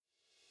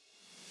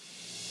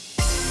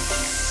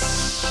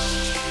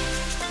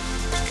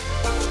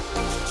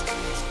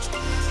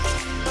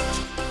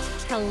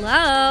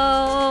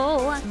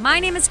Hello,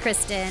 my name is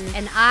Kristen,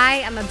 and I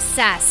am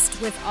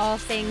obsessed with all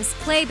things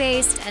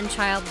play-based and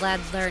child-led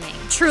learning.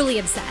 Truly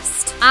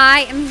obsessed.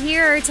 I am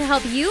here to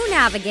help you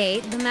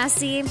navigate the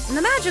messy and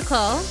the magical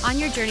on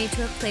your journey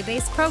to a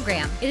play-based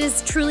program. It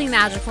is truly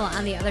magical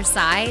on the other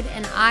side,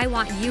 and I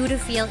want you to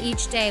feel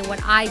each day what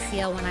I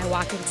feel when I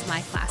walk into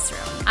my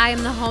classroom. I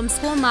am the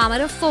homeschool mama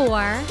to 4.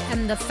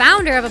 I'm the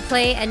founder of a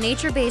play and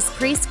nature-based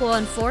preschool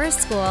and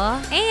forest school,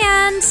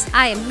 and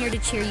I am here to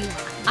cheer you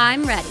on.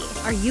 I'm ready.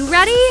 Are you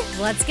ready?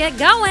 Let's get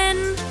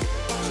going.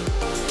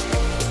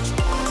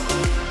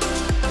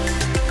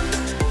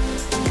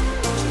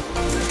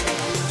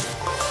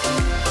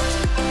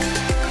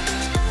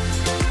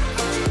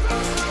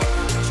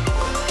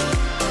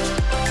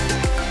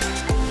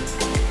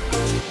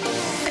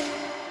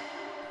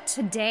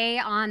 Today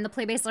on the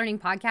Play-Based Learning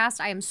Podcast,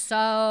 I am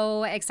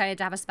so excited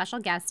to have a special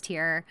guest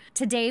here.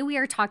 Today we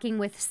are talking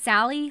with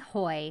Sally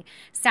Haughey.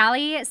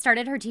 Sally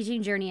started her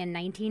teaching journey in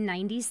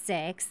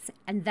 1996,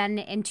 and then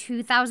in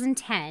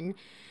 2010,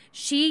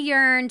 she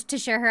yearned to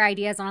share her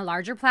ideas on a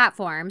larger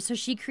platform, so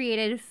she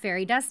created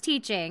Fairy Dust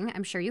Teaching.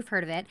 I'm sure you've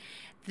heard of it.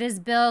 That is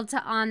built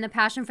on the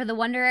passion for the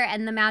wonder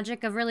and the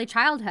magic of early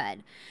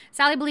childhood.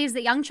 Sally believes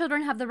that young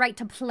children have the right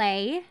to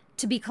play,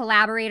 to be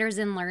collaborators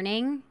in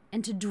learning,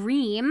 and to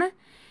dream.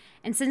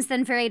 And since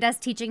then, Fairy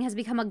Dust Teaching has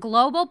become a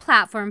global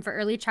platform for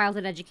early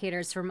childhood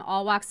educators from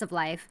all walks of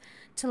life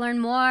to learn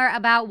more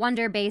about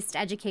wonder-based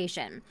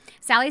education.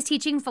 Sally's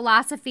teaching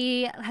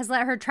philosophy has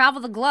let her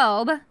travel the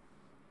globe,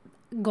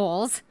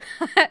 goals,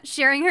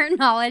 sharing her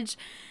knowledge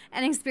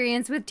and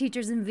experience with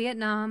teachers in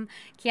Vietnam,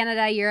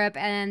 Canada, Europe,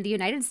 and the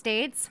United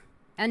States,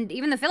 and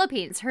even the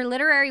Philippines. Her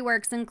literary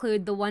works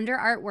include The Wonder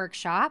Art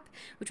Workshop,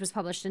 which was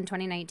published in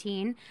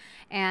 2019,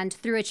 and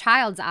Through a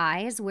Child's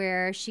Eyes,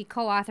 where she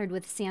co-authored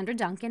with Sandra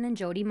Duncan and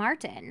Jody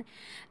Martin.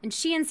 And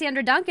she and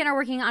Sandra Duncan are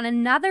working on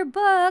another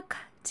book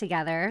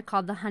together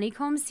called The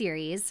Honeycomb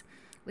Series,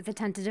 with a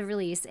tentative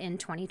release in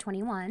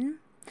 2021.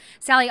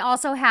 Sally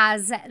also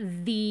has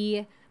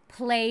the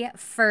Play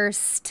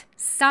First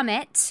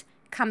Summit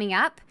coming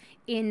up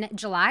in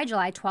July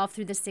 12th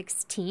through the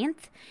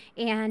 16th.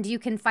 And you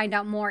can find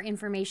out more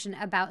information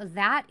about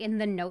that in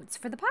the notes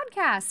for the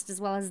podcast, as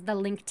well as the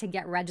link to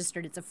get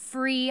registered. It's a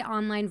free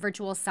online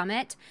virtual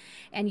summit,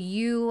 and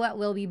you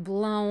will be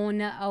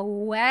blown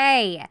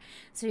away.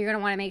 So you're going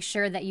to want to make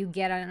sure that you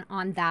get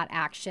on that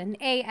action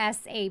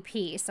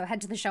ASAP. So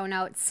head to the show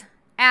notes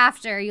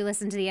after you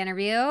listen to the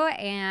interview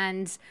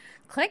and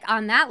click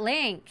on that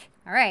link.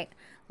 All right,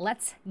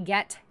 let's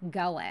get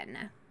going.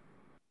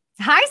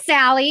 Hi,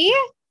 Sally.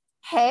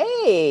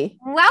 Hey.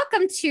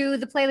 Welcome to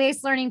the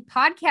Play-Based Learning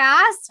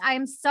Podcast.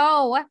 I'm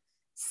so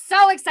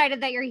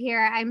excited that you're here.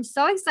 I'm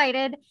so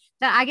excited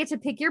that I get to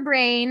pick your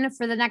brain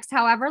for the next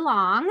however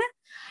long.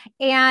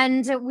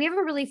 And we have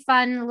a really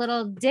fun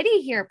little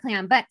ditty here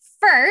planned. But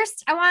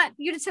first, I want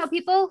you to tell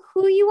people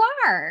who you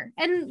are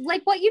and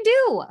like what you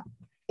do.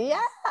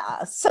 Yeah.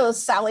 So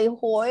Sally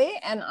Haughey,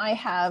 and I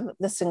have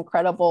this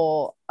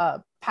incredible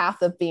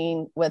path of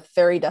being with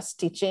Fairy Dust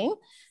Teaching,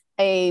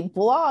 a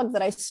blog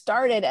that I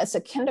started as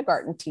a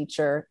kindergarten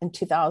teacher in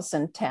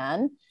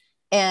 2010.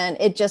 And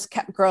it just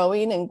kept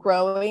growing and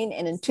growing.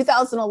 And in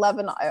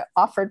 2011, I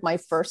offered my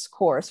first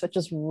course, which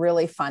is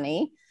really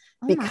funny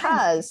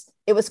because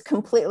it was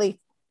completely,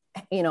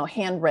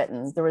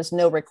 handwritten. There was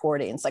no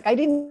recordings. Like I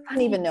didn't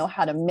even know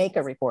how to make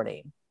a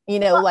recording,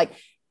 and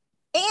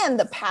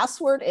the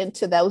password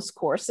into those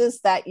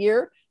courses that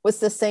year was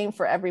the same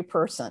for every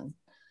person.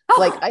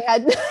 Like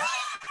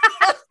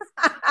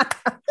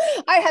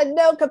I had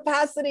no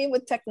capacity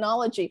with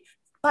technology,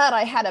 but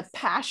I had a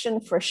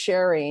passion for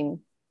sharing,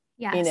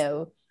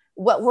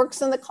 what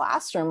works in the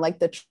classroom, like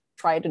the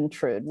tried and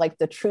true, like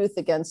the truth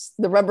against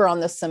the rubber on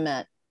the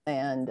cement.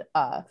 And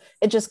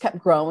it just kept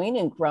growing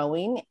and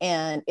growing.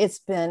 And it's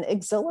been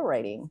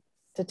exhilarating,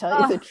 to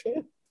tell you the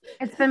truth.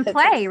 It's been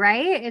play,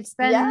 right? It's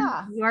been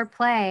your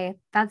play.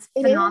 That's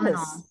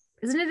phenomenal.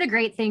 Isn't it a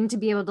great thing to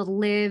be able to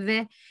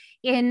live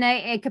in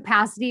a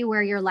capacity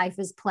where your life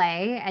is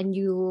play and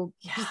you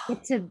just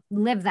get to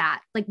live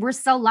that? Like, we're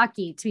so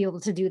lucky to be able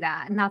to do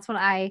that. And that's what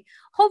I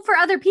hope for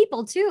other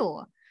people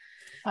too.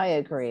 I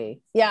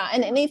agree. Yeah.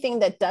 And anything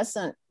that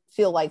doesn't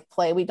feel like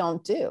play, we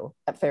don't do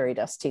at Fairy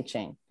Dust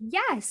Teaching.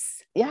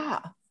 Yes. Yeah.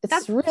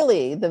 It's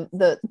really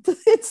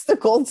it's the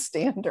gold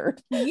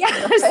standard.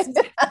 Yes. Right?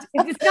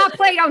 If it's not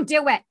play, don't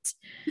do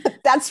it.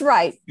 That's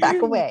right.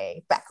 Back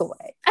away.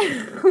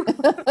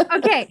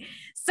 Okay.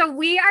 So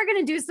we are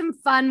going to do some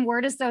fun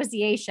word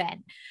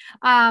association.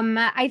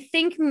 I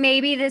think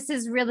maybe this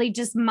is really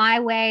just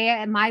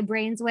my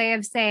brain's way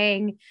of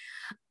saying,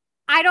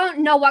 I don't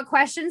know what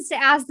questions to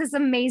ask this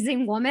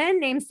amazing woman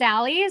named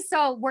Sally.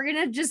 So we're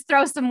going to just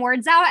throw some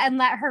words out and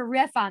let her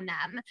riff on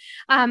them.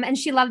 And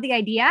she loved the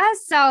idea.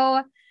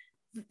 So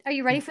are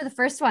you ready for the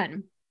first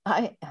one?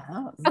 I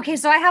am. Okay.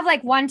 So I have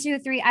like 1, 2,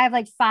 3. I have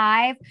like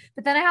 5,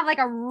 but then I have like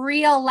a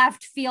real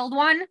left field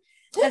one.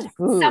 That's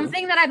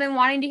something that I've been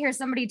wanting to hear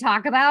somebody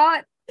talk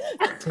about.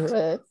 Do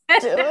it.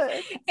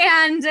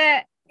 And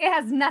It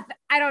has nothing.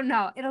 I don't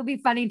know. It'll be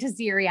funny to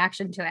see your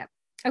reaction to it.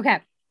 Okay.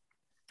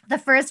 The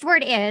first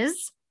word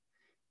is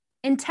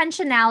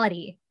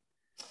intentionality.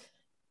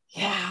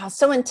 Yeah.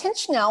 So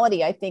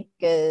intentionality, I think,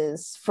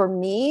 is for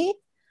me,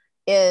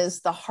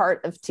 is the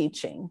heart of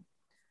teaching.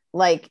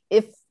 Like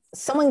if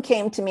someone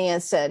came to me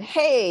and said,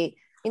 hey,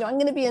 I'm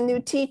going to be a new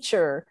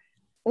teacher,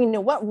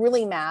 what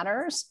really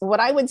matters? What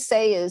I would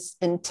say is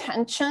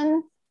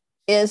intention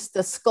is the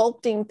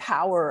sculpting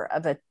power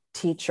of a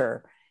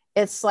teacher.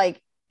 It's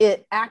like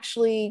it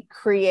actually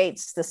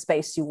creates the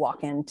space you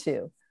walk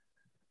into.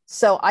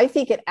 So I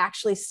think it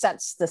actually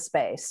sets the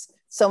space.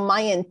 So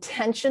my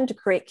intention to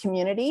create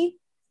community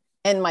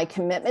and my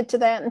commitment to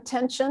that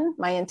intention,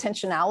 my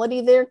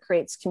intentionality there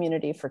creates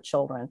community for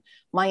children.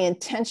 My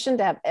intention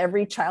to have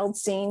every child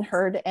seen,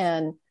 heard,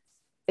 and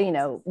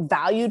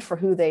valued for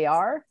who they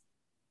are,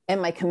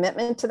 and my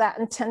commitment to that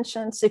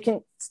intention. So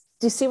do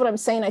you see what I'm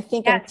saying? I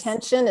think Yes.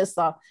 intention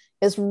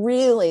is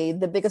really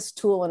the biggest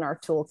tool in our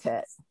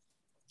toolkit.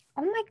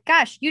 Oh my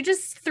gosh, you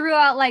just threw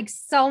out like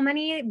so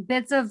many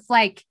bits of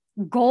like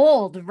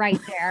gold right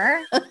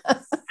there.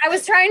 I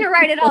was trying to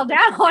write it all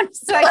down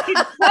so I could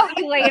quote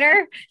you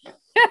later.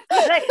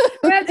 Like,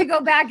 we have to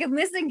go back and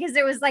listen because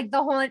it was like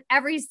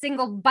every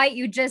single bite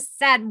you just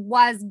said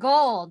was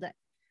gold.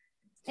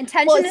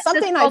 Intention is the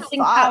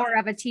sculpting power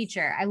of a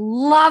teacher. I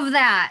love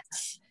that.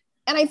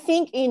 And I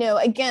think,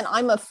 again,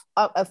 I'm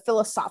a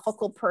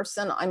philosophical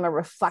person. I'm a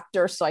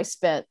reflector. So I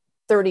spent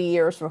 30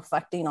 years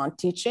reflecting on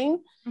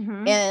teaching.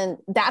 Mm-hmm. And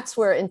that's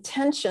where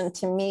intention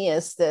to me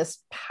is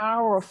this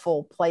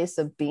powerful place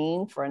of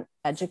being for an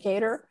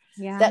educator.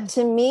 Yeah. That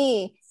to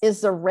me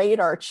is the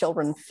radar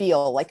children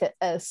feel. Like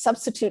a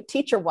substitute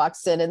teacher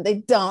walks in and they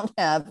don't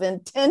have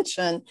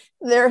intention.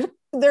 They're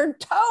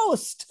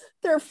toast.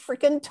 They're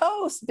freaking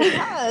toast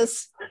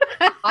because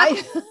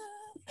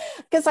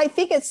because I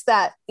think it's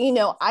that,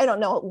 I don't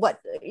know what,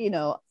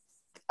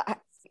 I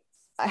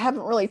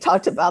haven't really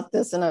talked about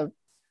this in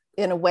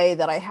a way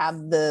that I have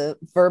the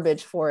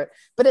verbiage for it,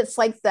 but it's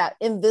like that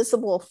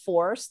invisible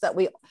force that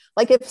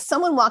like if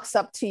someone walks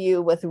up to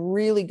you with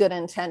really good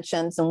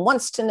intentions and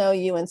wants to know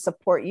you and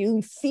support you,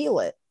 you feel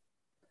it.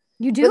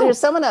 You do. But there's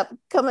someone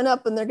coming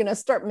up and they're going to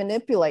start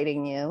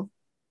manipulating you.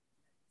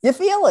 You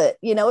feel it,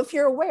 if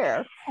you're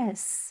aware.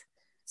 Yes.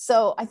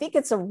 So I think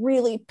it's a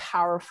really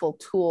powerful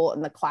tool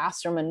in the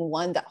classroom and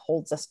one that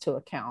holds us to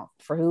account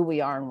for who we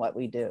are and what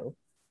we do.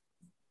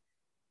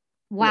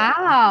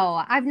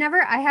 Wow.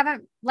 Yeah.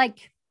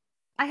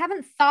 I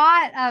haven't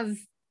thought of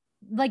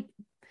like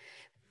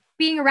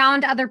being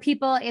around other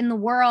people in the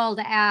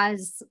world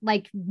as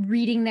like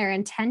reading their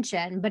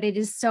intention, but it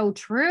is so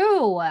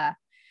true.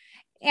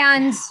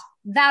 And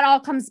that all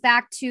comes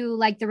back to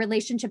like the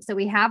relationships that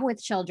we have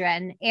with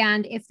children.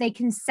 And if they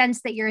can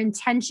sense that your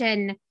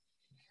intention,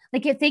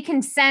 like if they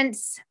can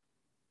sense,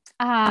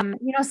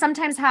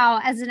 sometimes how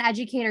as an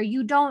educator,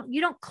 you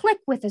don't click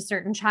with a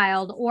certain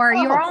child or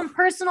your own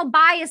personal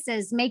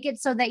biases make it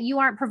so that you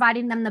aren't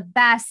providing them the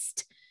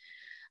best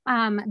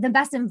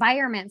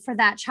environment for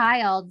that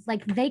child.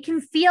 Like they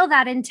can feel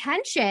that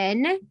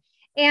intention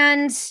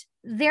and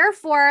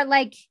therefore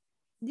like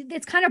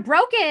it's kind of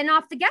broken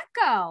off the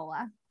get-go.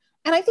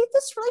 And I think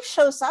this really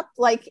shows up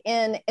like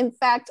in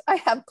fact, I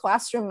have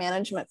classroom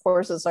management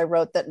courses I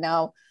wrote that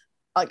now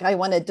like I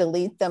want to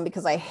delete them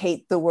because I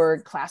hate the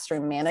word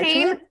classroom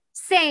management.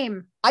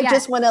 Same. I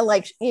just want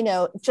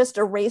to just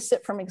erase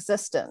it from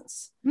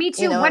existence. Me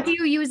too. What do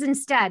you use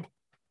instead?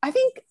 I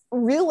think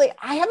really,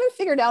 I haven't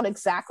figured out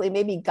exactly,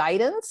 maybe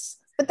guidance,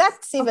 but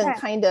that's even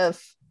kind of.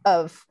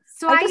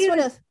 So I just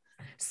want to.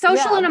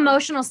 Social and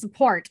emotional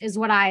support is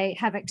what I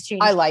have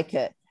exchanged. I like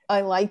it.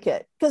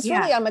 Because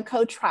really I'm a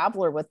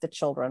co-traveler with the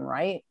children,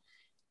 right?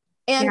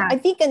 And I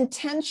think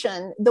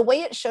intention, the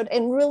way it showed,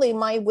 and really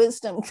my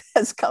wisdom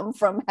has come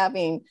from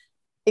having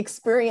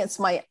experienced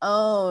my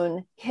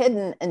own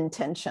hidden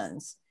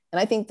intentions. And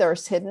I think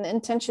there's hidden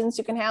intentions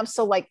you can have.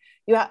 So like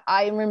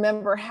I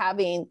remember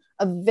having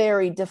a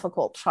very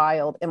difficult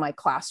child in my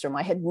classroom.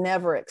 I had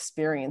never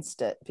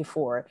experienced it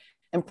before.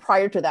 And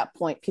prior to that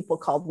point, people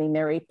called me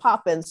Mary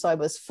Poppins. So I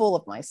was full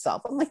of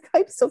myself. I'm like,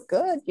 I'm so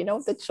good.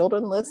 The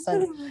children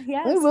listen,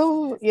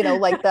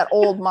 like that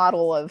old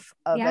model of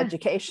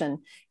education.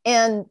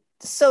 And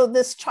so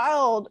this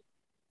child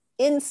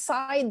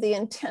inside, the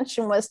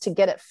intention was to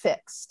get it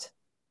fixed.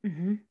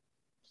 Mm-hmm.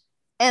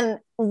 And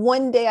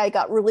one day I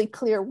got really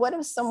clear, what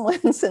if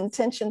someone's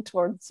intention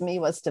towards me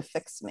was to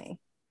fix me?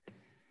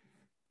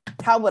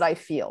 How would I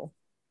feel?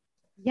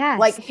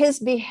 Yes. Like his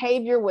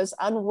behavior was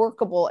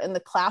unworkable in the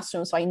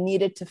classroom, so I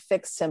needed to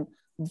fix him,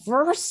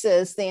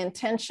 versus the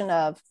intention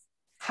of,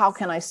 how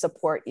can I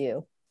support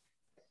you?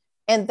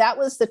 And that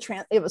was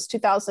it was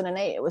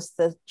 2008. It was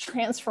the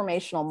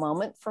transformational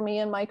moment for me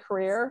in my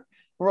career,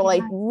 where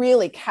like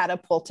really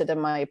catapulted in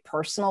my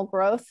personal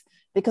growth.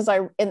 Because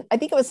I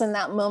think it was in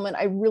that moment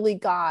I really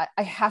I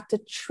have to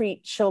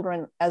treat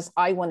children as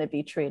I want to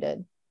be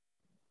treated.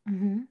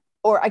 Mm-hmm.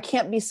 Or I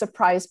can't be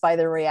surprised by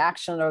their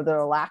reaction or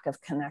their lack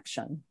of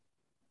connection.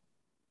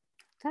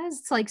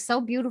 That's like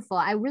so beautiful.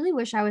 I really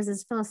wish I was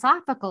as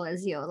philosophical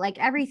as you. Like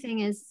everything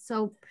is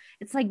so,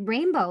 it's like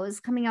rainbows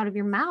coming out of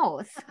your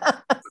mouth.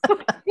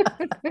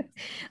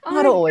 Oh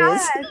Not my always.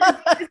 gosh.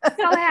 It's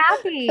so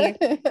happy.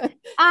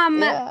 Um,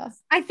 Yeah.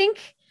 I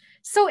think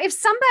so if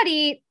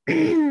somebody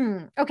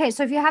okay,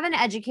 so if you have an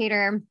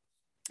educator,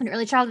 an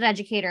early childhood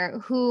educator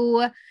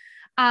who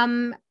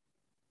um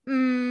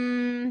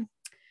mm,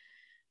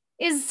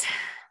 is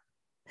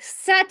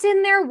set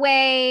in their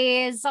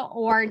ways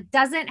or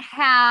hasn't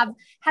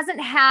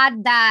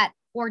had that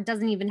or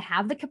doesn't even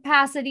have the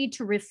capacity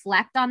to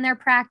reflect on their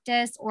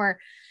practice or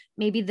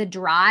maybe the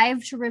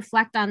drive to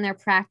reflect on their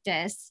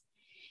practice,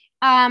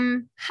 how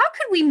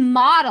could we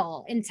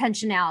model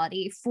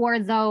intentionality for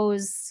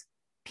those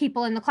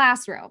people in the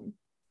classroom?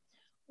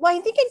 Well, I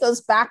think it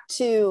goes back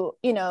to,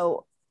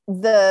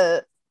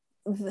 the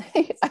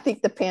I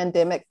think the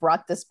pandemic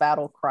brought this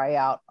battle cry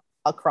out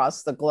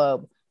across the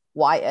globe.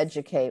 Why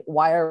educate?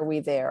 Why are we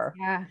there?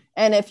 Yeah.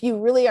 And if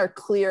you really are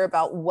clear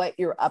about what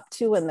you're up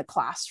to in the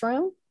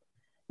classroom,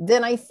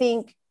 then I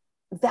think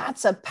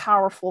that's a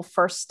powerful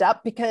first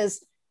step,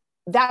 because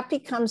that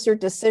becomes your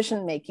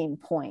decision making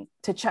point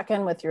to check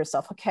in with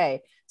yourself.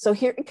 Okay, so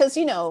here, because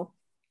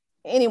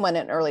anyone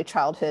in early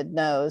childhood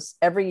knows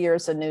every year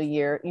is a new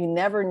year. You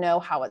never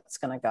know how it's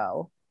going to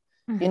go.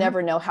 You Mm-hmm.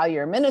 never know how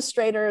your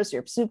administrators,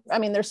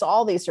 there's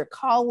all these, your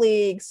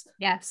colleagues,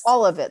 Yes.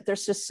 all of it.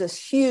 There's just this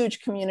huge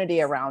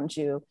community around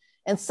you.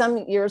 And some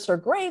years are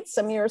great,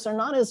 some years are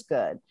not as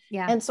good.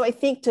 Yeah. And so I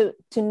think to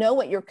know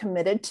what you're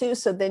committed to,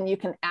 so then you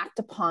can act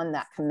upon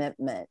that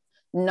commitment,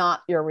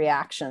 not your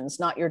reactions,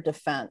 not your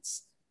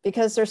defense,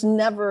 because there's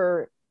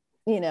never,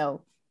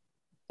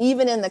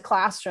 even in the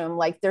classroom,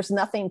 like there's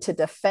nothing to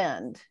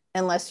defend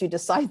unless you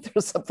decide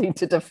there's something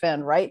to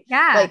defend, right?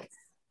 Yeah. Like,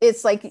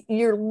 it's like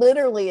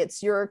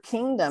it's your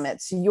kingdom.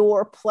 It's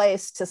your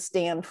place to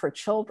stand for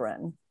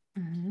children.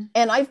 Mm-hmm.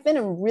 And I've been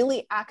in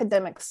really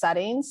academic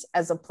settings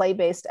as a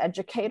play-based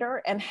educator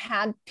and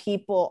had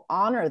people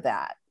honor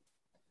that,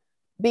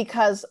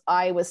 because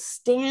I was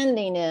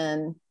standing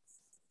in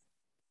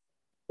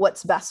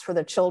what's best for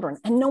the children.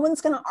 And no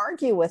one's going to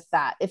argue with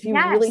that if you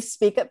really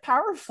speak it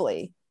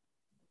powerfully.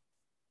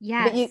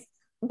 Yes.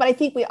 But I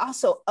think we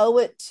also owe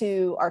it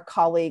to our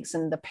colleagues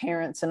and the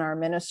parents and our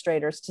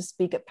administrators to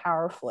speak it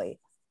powerfully.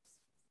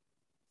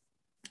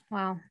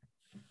 Wow.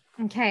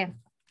 Okay.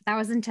 That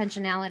was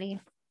intentionality.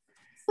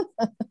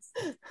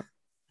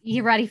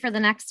 You ready for the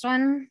next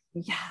one?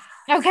 Yeah.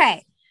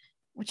 Okay.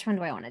 Which one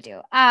do I want to do?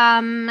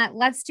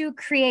 Let's do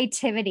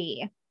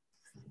creativity.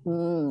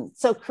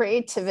 So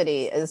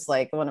creativity is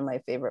like one of my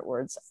favorite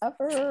words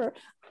ever.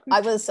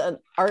 I was an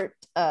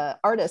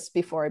artist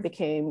before I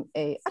became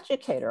an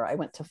educator. I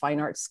went to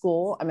fine arts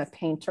school. I'm a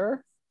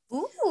painter.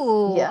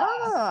 Ooh. Yeah.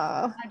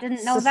 I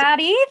didn't know that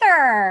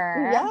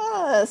either.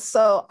 Yeah.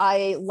 So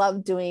I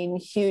love doing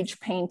huge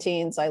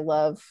paintings. I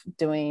love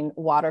doing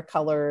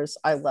watercolors.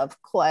 I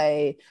love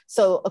clay.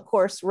 So of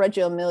course,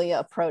 Reggio Emilia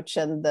approach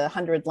and the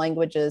 100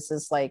 languages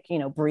is like,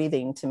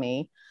 breathing to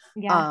me.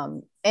 Yeah.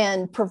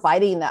 And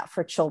providing that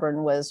for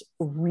children was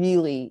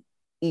really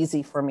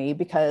easy for me,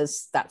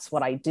 because that's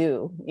what I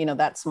do.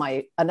 That's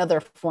my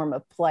another form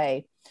of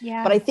play.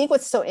 Yeah. But I think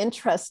what's so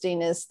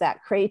interesting is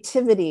that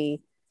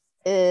creativity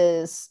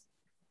is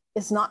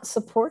not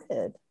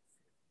supported.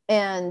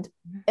 And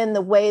in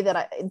the way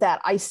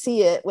that I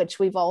see it, which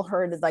we've all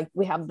heard, like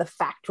we have the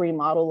factory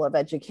model of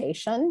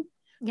education,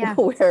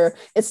 where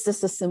it's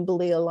just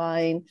assembly a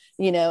line,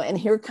 and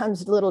here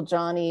comes little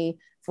Johnny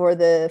for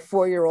the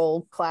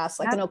 4-year-old class.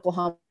 Like in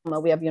Oklahoma,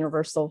 we have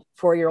universal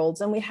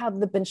 4-year-olds, and we have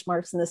the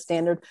benchmarks and the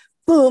standard,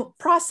 boom,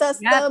 process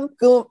them,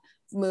 boom,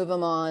 move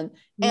them on.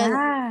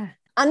 And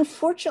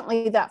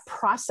unfortunately, that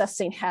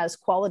processing has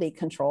quality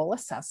control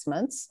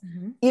assessments,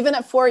 even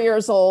at 4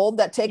 years old,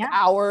 that take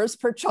hours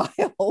per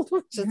child,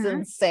 which is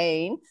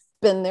insane.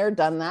 Been there,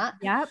 done that.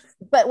 Yep.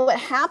 But what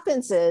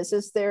happens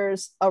is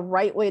there's a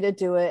right way to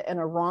do it and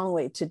a wrong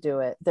way to do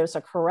it. There's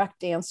a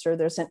correct answer.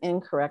 There's an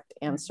incorrect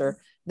answer.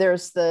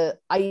 There's the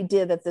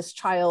idea that this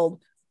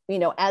child,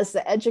 as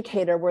the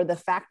educator, we're the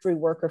factory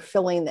worker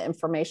filling the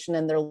information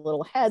in their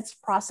little heads,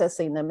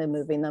 processing them and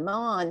moving them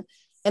on.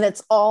 And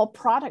it's all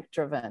product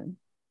driven.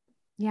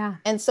 Yeah.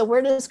 And so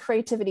where does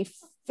creativity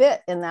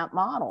fit in that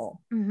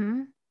model?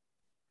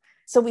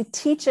 So we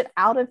teach it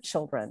out of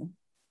children.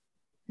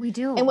 We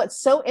do. And what's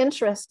so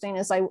interesting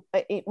is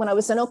when I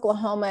was in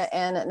Oklahoma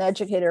and an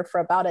educator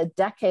for about a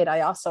decade,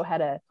 I also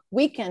had a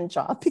weekend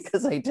job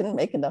because I didn't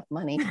make enough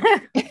money.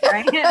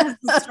 Right? That's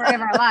the story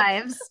of our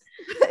lives.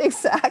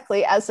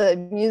 Exactly. As a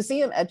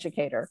museum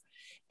educator.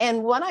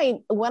 And when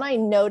I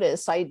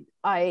noticed,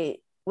 I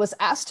was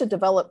asked to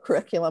develop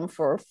curriculum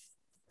for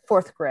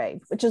 4th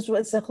grade, which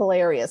was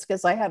hilarious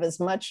because I have as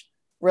much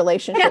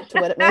relationship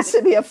to what it means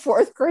to be a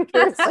 4th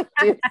grader as I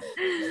do,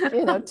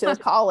 to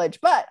college.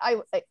 But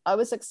I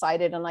was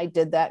excited, and I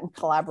did that and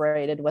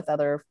collaborated with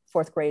other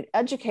 4th grade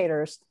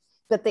educators.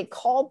 But they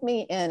called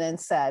me in and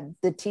said,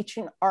 the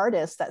teaching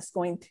artist that's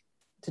going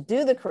to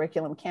do the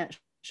curriculum can't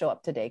show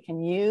up today.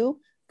 Can you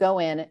go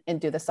in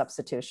and do the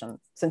substitution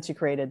since you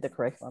created the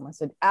curriculum. I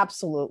said,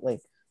 absolutely.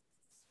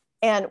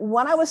 And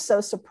what I was so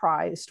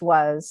surprised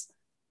was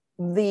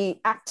the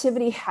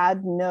activity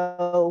had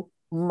no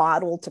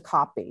model to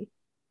copy.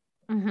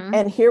 Mm-hmm.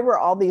 And here were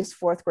all these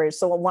fourth graders.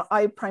 So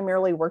I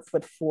primarily worked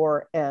with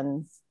 4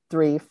 and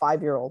 3,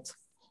 5-year-olds.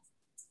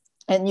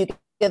 And you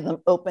give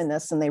them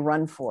openness and they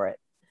run for it.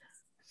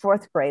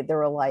 Fourth grade, they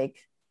were like,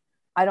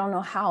 I don't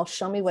know how,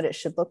 show me what it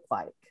should look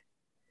like.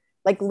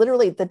 Like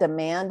literally the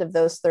demand of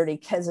those 30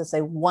 kids is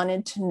they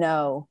wanted to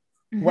know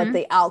what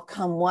the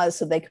outcome was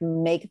so they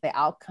can make the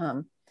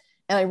outcome.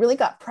 And I really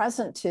got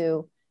present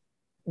to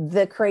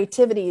the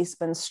creativity has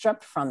been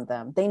stripped from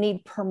them. They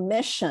need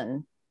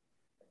permission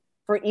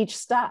for each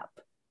step.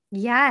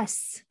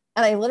 Yes.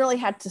 And I literally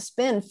had to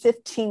spend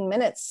 15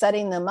 minutes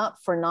setting them up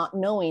for not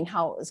knowing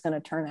how it was going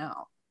to turn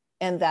out.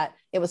 And that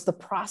it was the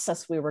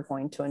process we were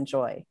going to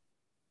enjoy.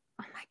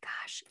 Oh my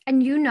gosh.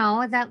 And you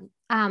know that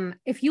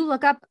if you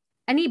look up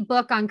any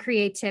book on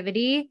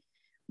creativity,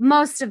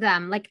 most of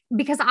them, like,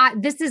 because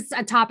this is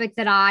a topic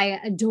that I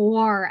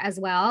adore as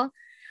well.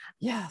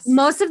 Yes.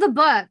 Most of the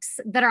books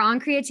that are on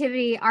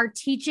creativity are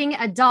teaching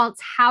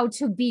adults how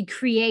to be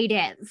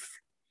creative.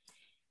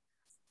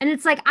 And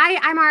it's like,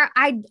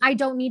 I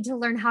don't need to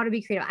learn how to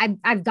be creative.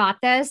 I've got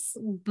this,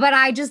 but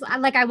I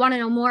want to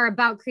know more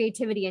about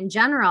creativity in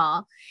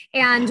general.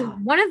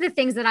 And one of the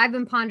things that I've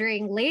been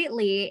pondering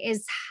lately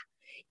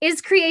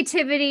is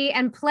creativity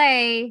and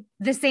play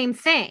the same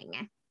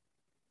thing?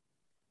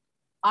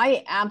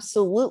 I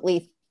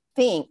absolutely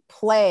think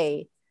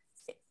play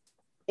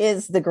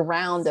is the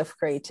ground of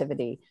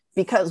creativity,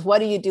 because what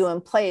do you do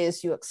in play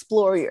is you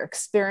explore, you're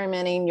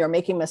experimenting, you're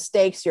making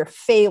mistakes, you're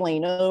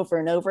failing over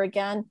and over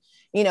again.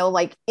 You know,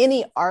 like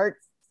any art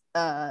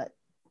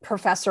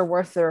professor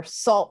worth their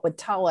salt would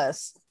tell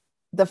us,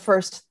 the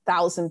first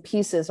 1,000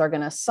 pieces are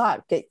going to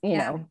suck.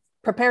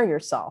 Prepare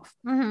yourself.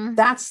 Mm-hmm.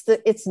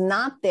 It's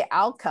not the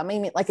outcome. I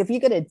mean, like if you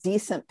get a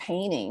decent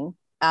painting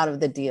out of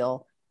the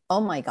deal,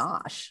 oh my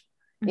gosh,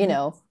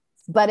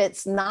 but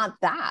it's not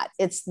that.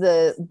 It's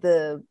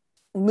the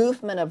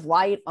movement of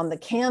light on the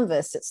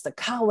canvas. It's the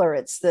color.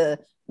 It's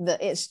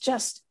it's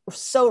just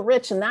so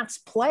rich, and that's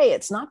play.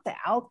 It's not the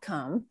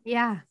outcome.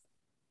 Yeah.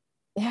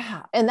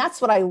 Yeah. And that's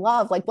what I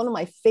love. Like one of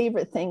my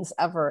favorite things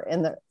ever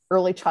in the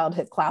early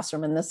childhood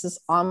classroom, and this is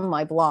on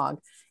my blog,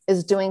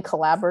 is doing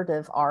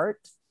collaborative art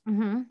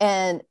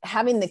and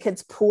having the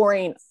kids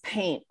pouring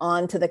paint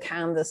onto the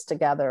canvas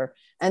together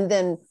and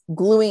then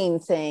gluing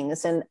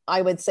things. And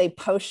I would say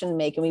potion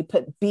making, we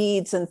put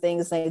beads and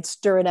things, and they'd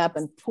stir it up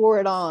and pour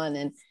it on.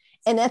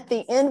 And at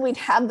the end, we'd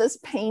have this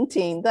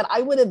painting that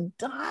I would have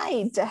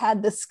died to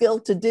have the skill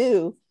to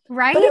do.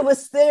 Right. But it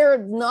was their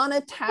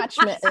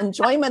non-attachment,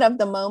 enjoyment of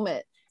the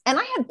moment. And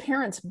I had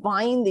parents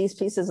buying these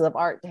pieces of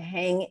art to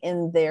hang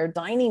in their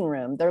dining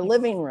room, their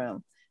living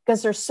room,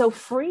 because they're so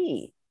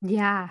free.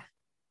 Yeah.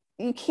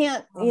 You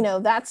can't,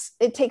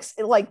 it takes,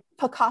 like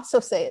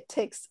Picasso say, it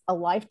takes a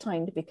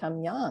lifetime to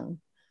become young,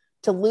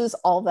 to lose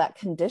all that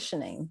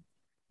conditioning.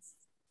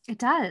 It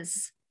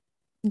does.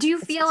 Do you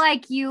feel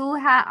like you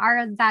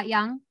are that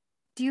young?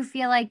 Do you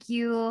feel like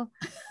you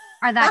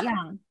are that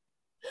young?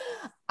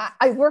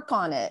 I work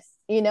on it.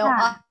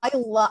 Yeah.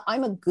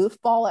 I'm a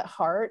goofball at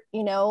heart,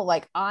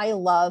 like I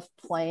love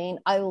playing.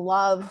 I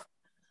love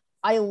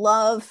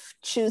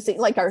choosing,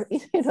 like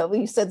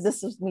you said,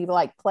 this is me,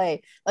 like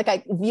play. Like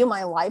I view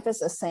my life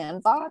as a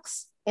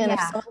sandbox. And if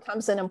someone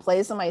comes in and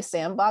plays in my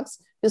sandbox,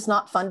 who's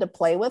not fun to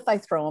play with, I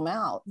throw them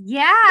out.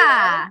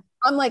 Yeah.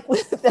 I'm like,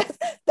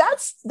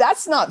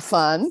 that's not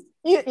fun.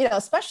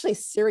 Especially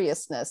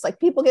seriousness. Like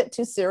people get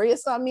too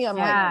serious on me. I'm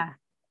like,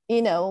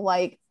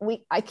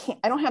 I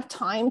don't have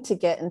time to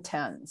get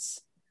intense.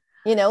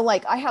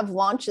 Like I have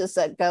launches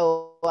that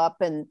go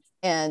up and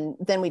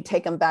then we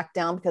take them back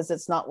down because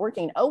it's not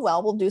working. Oh,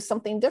 well, we'll do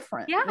something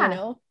different.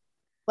 Yeah.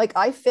 Like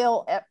I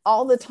fail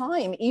all the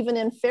time, even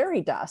in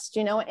fairy dust,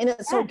 and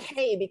it's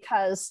okay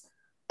because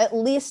at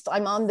least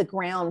I'm on the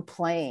ground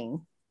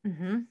playing.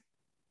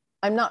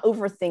 I'm not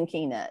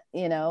overthinking it,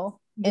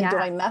 and do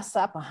I mess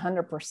up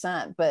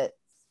 100%, but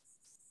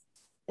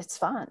it's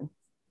fun.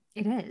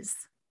 It is.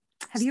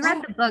 Have you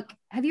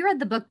read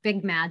the book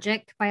Big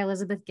Magic by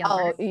Elizabeth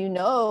Gilbert?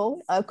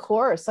 Oh, of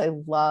course. I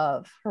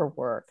love her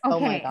work. Okay. Oh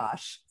my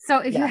gosh. So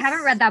if you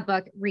haven't read that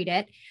book, read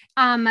it.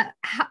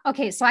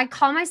 Okay. So I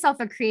call myself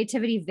a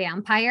creativity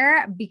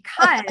vampire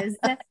because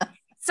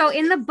so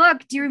in the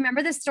book, do you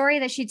remember the story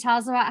that she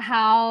tells about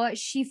how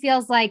she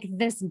feels like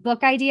this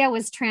book idea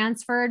was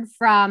transferred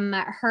from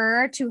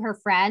her to her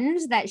friend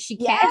that she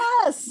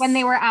kissed when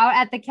they were out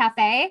at the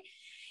cafe?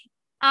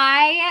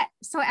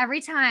 So every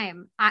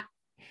time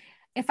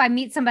if I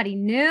meet somebody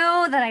new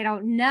that I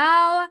don't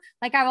know,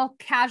 like I will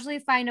casually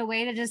find a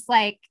way to just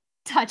like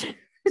touch,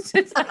 just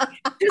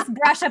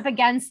brush up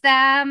against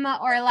them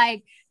or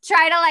like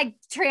try to like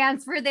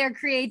transfer their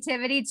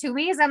creativity to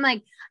me. So I'm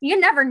like, you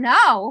never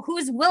know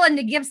who's willing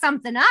to give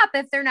something up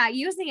if they're not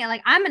using it.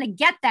 Like I'm going to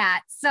get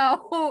that.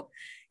 So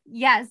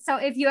yeah. So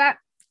if you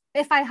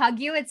if I hug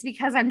you, it's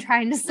because I'm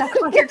trying to suck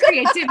all your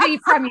creativity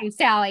from you,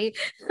 Sally.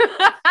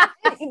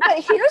 But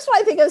here's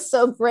what I think is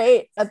so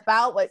great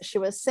about what she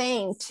was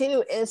saying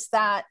too, is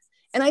that,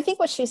 and I think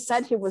what she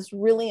said here was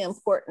really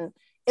important,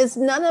 is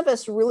none of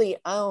us really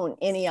own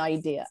any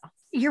idea.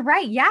 You're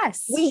right.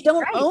 Yes. We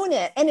don't right. own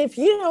it. And if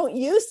you don't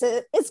use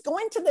it, it's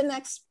going to the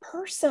next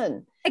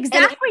person.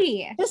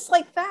 Exactly. Just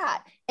like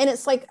that. And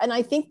it's like, and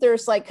I think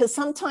there's like, because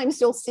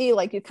sometimes you'll see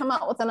like you come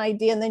out with an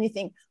idea and then you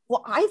think,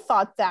 well, I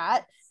thought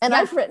that, and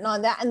I've written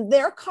on that, and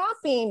they're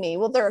copying me.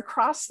 Well, they're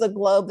across the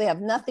globe. They have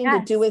nothing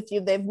to do with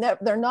you. They're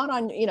not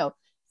on,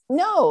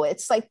 no,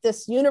 it's like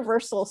this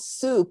universal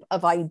soup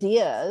of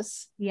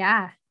ideas.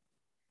 Yeah.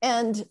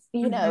 And,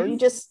 you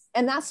just,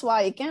 and that's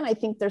why, again, I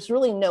think there's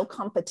really no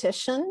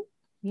competition.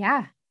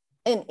 Yeah.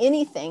 In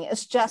anything.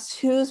 It's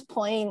just who's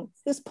playing,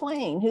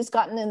 who's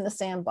gotten in the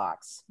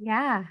sandbox.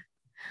 Yeah.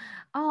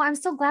 Oh, I'm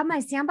so glad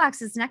my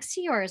sandbox is next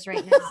to yours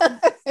right now.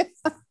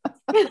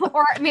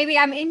 Or maybe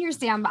I'm in your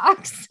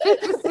sandbox.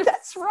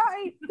 That's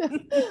right.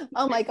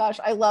 Oh my gosh.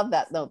 I love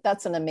that though.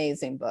 That's an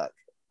amazing book.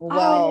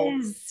 Well,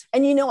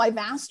 and I've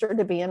asked her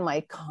to be in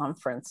my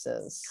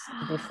conferences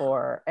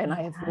before, and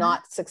I have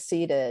not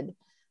succeeded,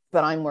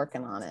 but I'm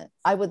working on it.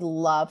 I would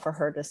love for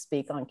her to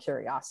speak on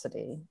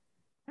curiosity.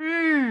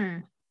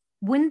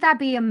 Wouldn't that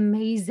be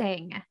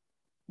amazing?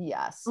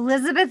 Yes.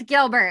 Elizabeth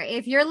Gilbert,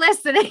 if you're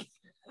listening.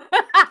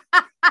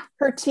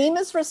 Her team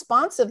is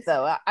responsive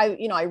though.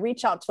 I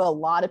reach out to a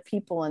lot of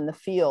people in the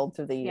field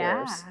through the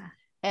years,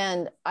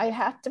 and I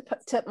have to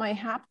tip my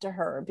hat to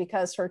her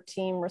because her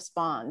team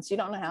responds. You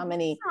don't know how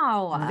many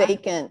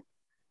vacant,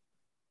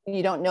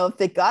 you don't know if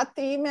they got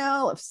the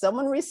email, if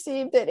someone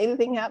received it,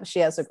 anything happened. She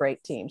has a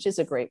great team. She's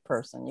a great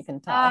person. You can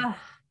tell.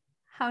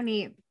 How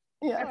neat.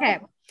 Yeah. Okay.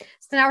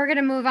 So now we're going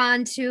to move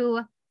on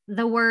to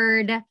the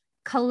word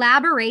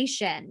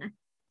collaboration.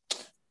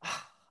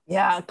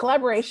 Yeah,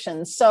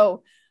 collaboration.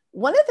 So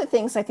one of the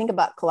things I think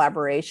about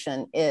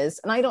collaboration is,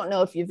 and I don't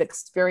know if you've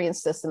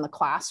experienced this in the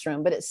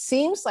classroom, but it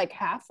seems like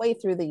halfway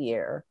through the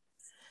year,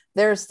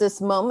 there's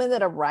this moment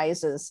that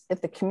arises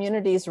if the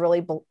community is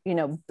really,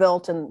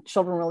 built and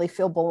children really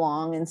feel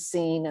belong and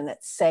seen and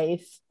it's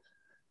safe,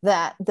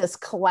 that this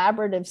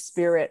collaborative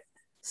spirit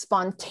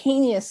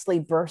spontaneously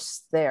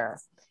bursts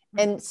there.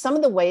 And some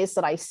of the ways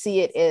that I see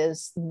it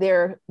is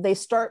they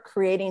start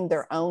creating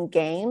their own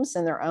games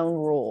and their own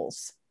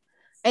rules.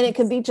 And it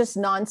can be just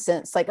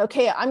nonsense. Like,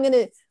 okay, I'm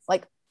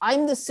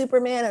the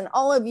Superman and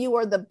all of you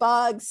are the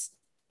bugs,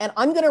 and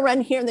I'm going to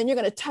run here and then you're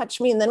going to touch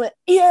me. And then,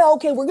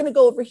 okay, we're going to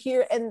go over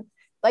here. And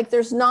like,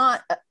 there's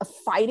not a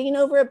fighting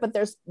over it, but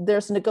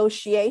there's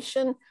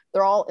negotiation.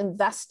 They're all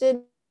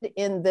invested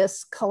in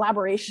this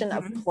collaboration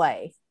of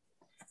play.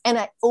 And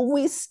it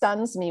always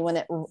stuns me when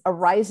it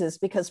arises,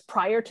 because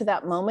prior to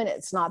that moment,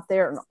 it's not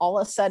there. And all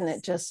of a sudden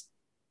it just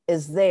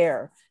is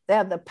there. They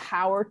have the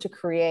power to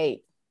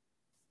create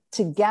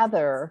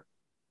together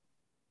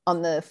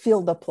on the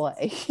field of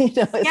play.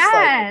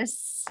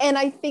 Yes. And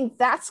I think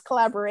that's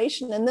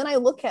collaboration. And then I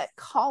look at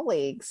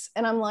colleagues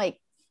and I'm like,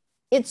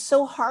 it's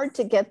so hard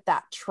to get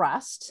that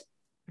trust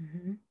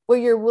where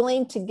you're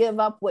willing to give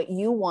up what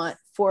you want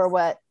for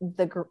what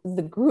the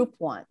group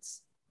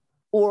wants,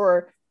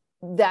 or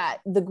that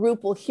the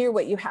group will hear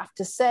what you have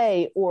to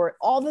say, or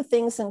all the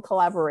things in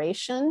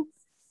collaboration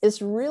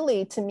is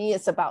really, to me,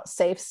 it's about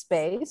safe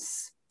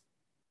space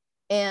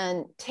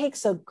and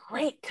takes a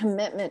great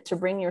commitment to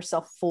bring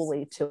yourself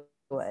fully to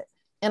it.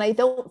 And I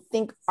don't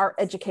think our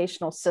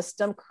educational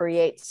system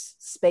creates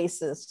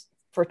spaces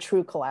for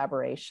true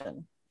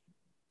collaboration.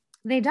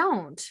 They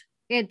don't.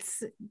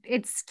 It's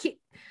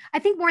I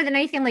think more than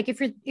anything, like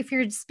if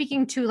you're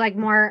speaking to like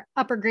more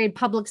upper grade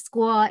public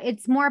school,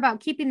 it's more about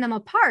keeping them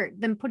apart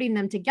than putting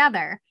them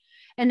together.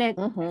 And I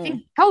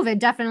think COVID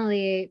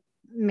definitely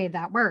made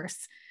that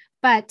worse.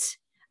 But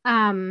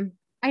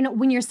I know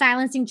when you're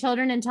silencing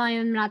children and telling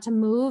them not to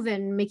move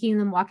and making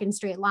them walk in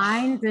straight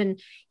lines, and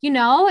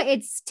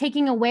it's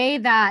taking away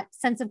that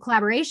sense of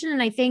collaboration.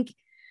 And I think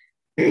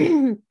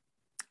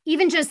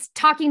even just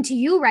talking to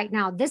you right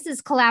now, this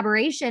is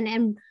collaboration,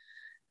 and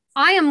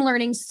I am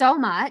learning so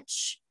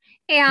much.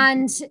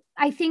 And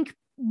I think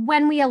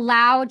when we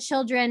allow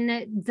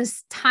children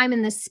this time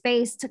and this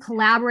space to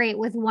collaborate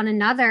with one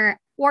another,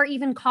 or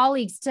even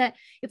colleagues,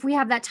 if we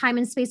have that time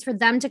and space for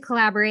them to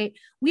collaborate,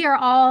 we are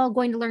all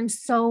going to learn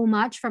so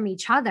much from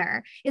each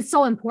other. It's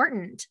so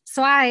important.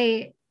 So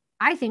I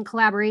think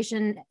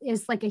collaboration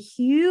is like a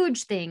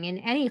huge thing in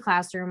any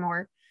classroom,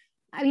 or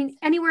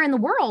anywhere in the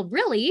world,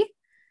 really.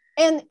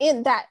 And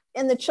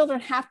the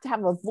children have to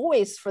have a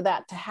voice for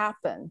that to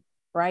happen.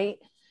 Right.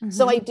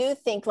 So I do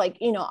think, like,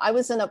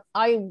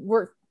 I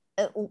worked,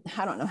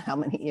 I don't know how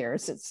many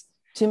years, it's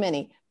too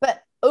many,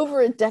 but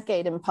over a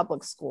decade in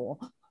public school.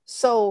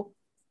 So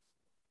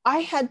I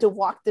had to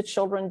walk the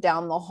children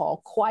down the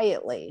hall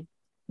quietly,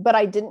 but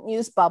I didn't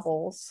use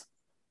bubbles.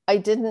 I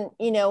didn't,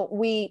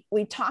 we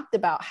talked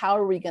about how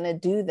are we going to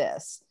do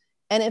this?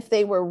 And if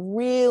they were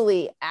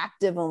really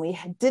active and we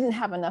didn't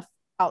have enough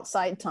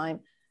outside time,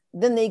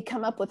 then they'd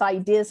come up with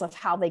ideas of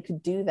how they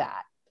could do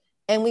that.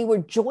 And we were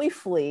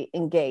joyfully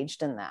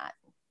engaged in that,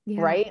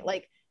 Yeah. right?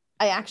 Like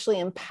I actually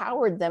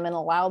empowered them and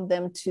allowed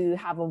them to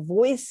have a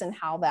voice in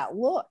how that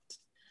looked.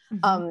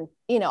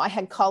 I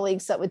had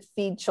colleagues that would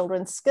feed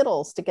children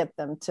Skittles to get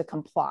them to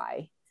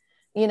comply,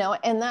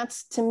 and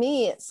that's, to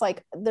me, it's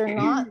like, they're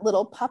not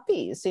little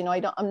puppies,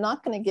 I'm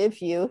not going to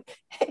give you,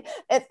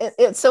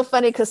 it's so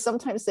funny because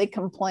sometimes they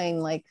complain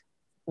like,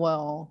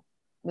 well,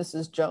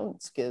 Mrs.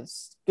 Jones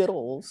gives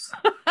Skittles,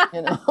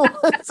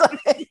 it's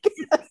like,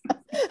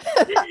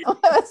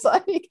 it's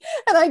like,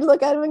 and I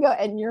look at him and go,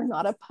 and you're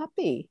not a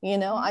puppy,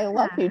 I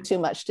love you too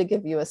much to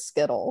give you a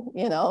Skittle,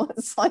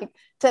 it's like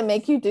to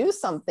make you do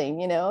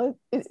something,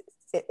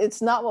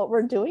 it's not what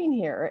we're doing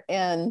here.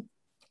 And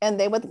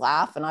they would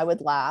laugh and I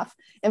would laugh.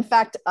 In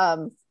fact,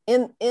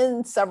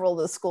 in several of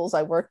the schools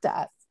I worked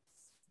at,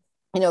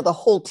 the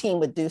whole team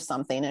would do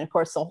something. And of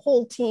course, the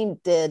whole team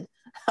did.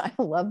 I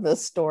love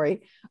this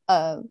story.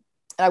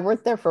 I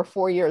worked there for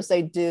 4 years.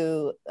 They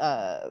do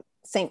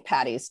St.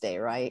 Patty's Day,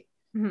 right?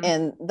 Mm-hmm.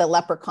 And the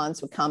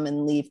leprechauns would come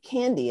and leave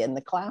candy in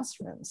the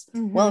classrooms.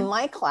 Mm-hmm. Well, in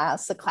my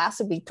class, the class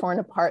would be torn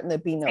apart and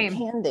there'd be no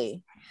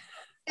candy.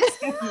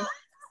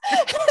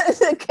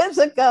 The kids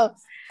would go,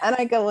 and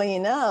I go,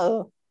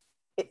 well,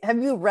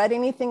 have you read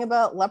anything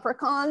about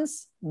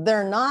leprechauns?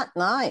 They're not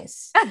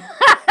nice.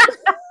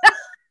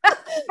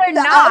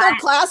 Other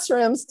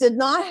classrooms did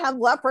not have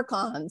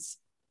leprechauns.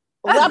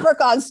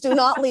 Leprechauns do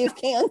not leave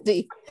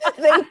candy.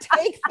 They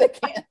take the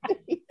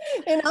candy.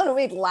 And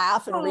we'd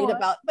laugh and read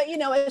about, but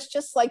it's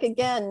just like,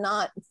 again,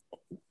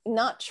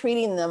 not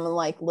treating them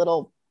like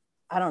little,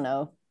 I don't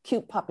know,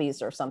 cute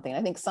puppies or something.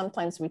 I think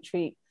sometimes we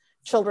treat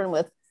children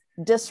with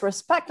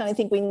disrespect. And I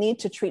think we need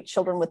to treat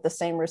children with the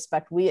same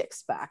respect we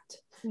expect.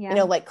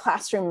 Yeah. Like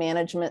classroom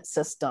management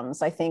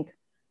systems, I think,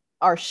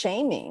 are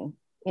shaming,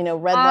 red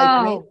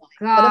light, green light.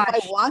 Gosh. But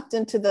if I walked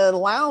into the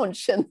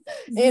lounge and,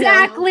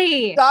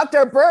 exactly,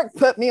 Dr. Burke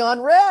put me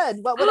on red,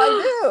 what would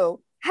I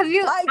do?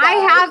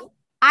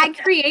 I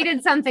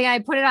created something. I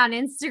put it on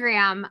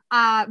Instagram,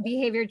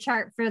 behavior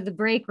chart for the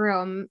break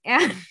room.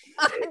 And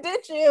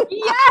did you?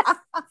 Yes,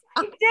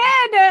 I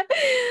did.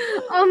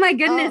 Oh my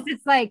goodness.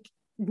 It's like,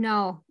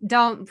 no,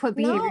 don't put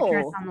behavior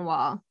charts on the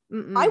wall.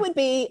 Mm-mm. I would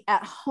be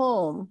at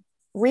home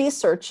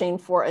researching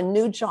for a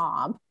new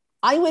job.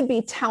 I would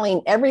be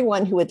telling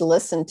everyone who would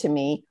listen to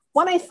me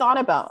what I thought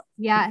about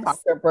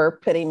Dr.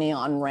 Burke putting me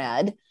on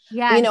red.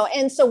 Yeah.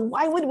 And so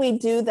why would we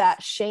do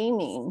that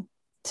shaming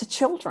to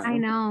children? I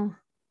know.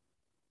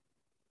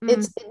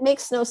 It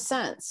makes no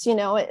sense.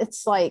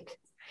 It's like,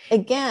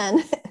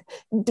 again,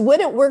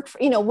 would it work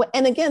for,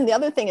 and again, the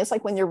other thing is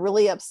like when you're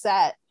really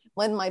upset,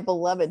 when my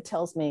beloved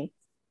tells me,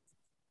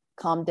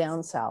 calm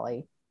down,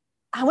 Sally,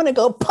 I want to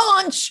go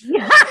punch.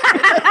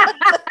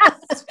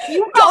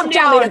 Don't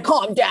tell me to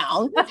calm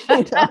down.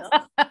 And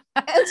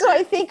so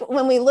I think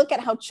when we look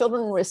at how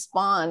children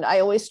respond, I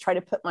always try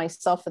to put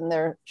myself in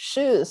their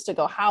shoes to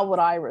go, how would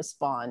I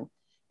respond?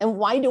 And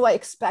why do I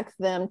expect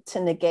them to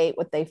negate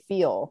what they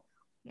feel?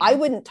 Yeah. I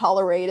wouldn't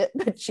tolerate it,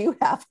 but you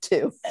have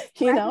to,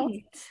 know?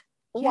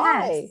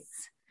 Why?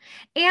 Yes.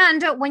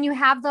 And when you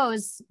have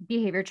those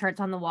behavior charts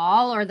on the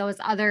wall or those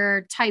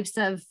other types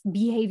of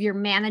behavior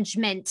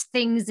management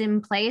things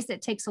in place,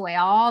 it takes away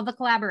all the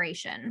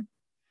collaboration.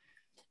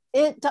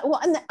 And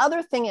the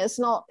other thing is,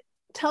 and I'll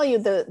tell you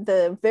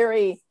the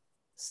very,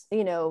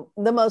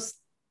 the most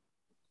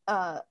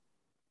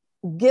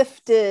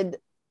gifted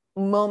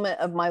moment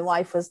of my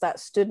life was that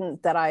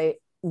student that I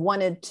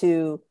wanted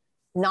to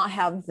not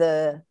have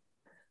the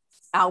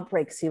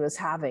outbreaks he was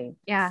having.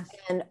 Yeah.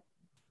 And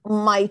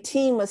my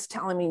team was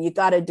telling me, you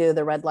got to do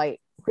the red light,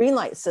 green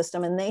light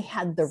system. And they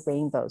had the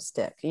rainbow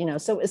stick,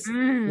 so it was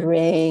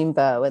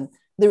rainbow. And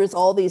there was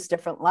all these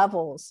different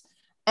levels.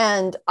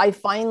 And I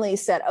finally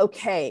said,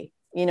 okay,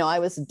 I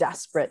was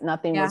desperate.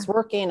 Nothing was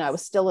working. I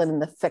was still in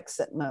the fix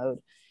it mode.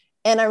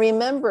 And I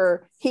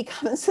remember he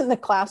comes in the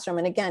classroom,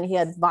 and again, he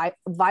had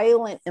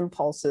violent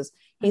impulses.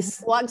 He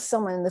slugged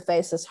someone in the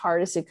face as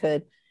hard as he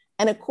could.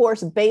 And of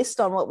course, based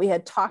on what we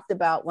had talked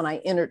about when I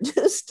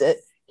introduced it,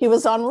 he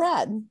was on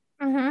red.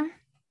 Mm-hmm.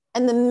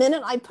 And the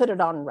minute I put it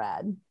on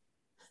red,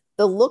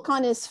 the look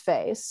on his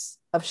face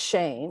of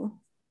shame,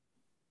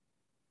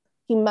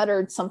 he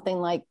muttered something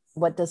like,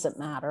 what does it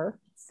matter?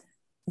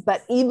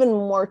 But even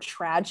more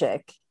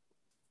tragic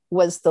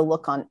was the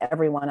look on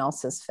everyone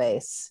else's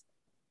face.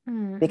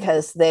 Mm-hmm.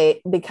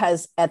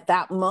 Because at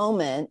that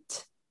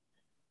moment,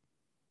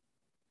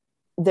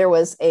 there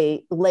was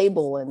a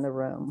label in the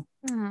room.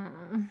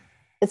 Mm.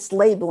 It's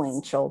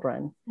labeling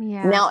children.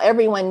 Yeah. Now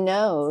everyone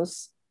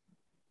knows,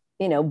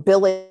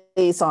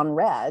 Billy's on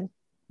red.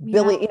 Yeah.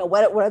 Billy,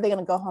 what are they going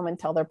to go home and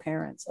tell their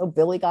parents? Oh,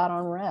 Billy got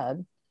on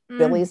red.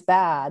 Billy's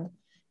bad.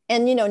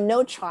 And,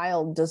 no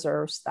child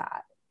deserves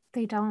that.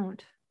 They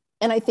don't.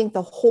 And I think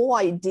the whole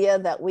idea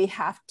that we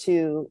have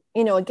to,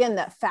 again,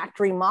 that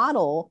factory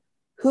model,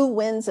 who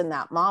wins in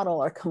that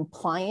model are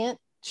compliant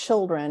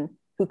children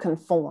who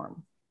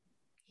conform.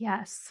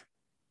 Yes.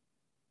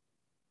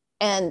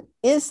 And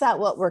is that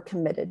what we're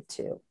committed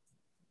to?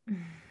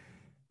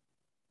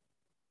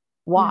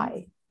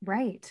 Why?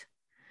 Right.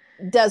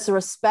 does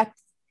respect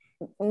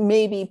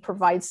maybe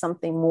provide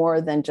something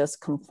more than just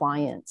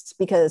compliance?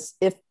 Because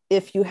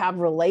if you have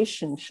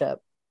relationship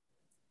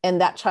and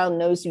that child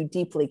knows you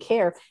deeply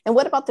care, and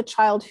what about the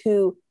child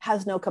who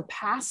has no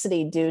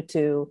capacity due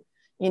to,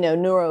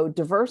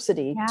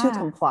 neurodiversity to Yeah.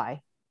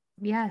 comply?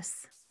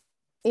 Yes.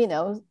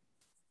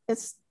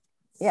 It's,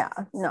 yeah,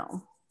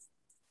 no,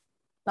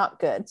 not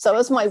good. So it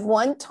was my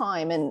one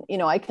time, and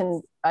I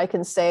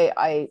can say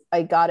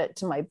I got it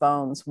to my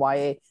bones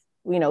why,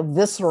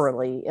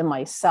 viscerally in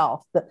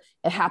myself, that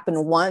it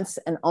happened once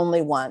and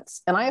only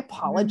once, and I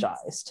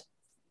apologized.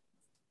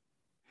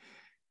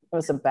 It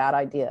was a bad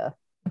idea.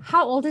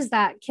 How old is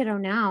that kiddo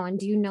now? And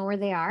do you know where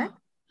they are?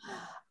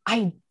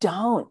 I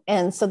don't.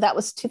 And so that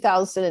was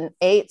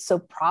 2008. So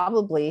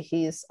probably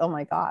he's, oh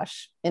my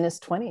gosh, in his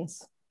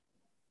 20s.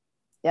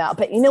 Yeah.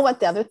 But you know what?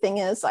 The other thing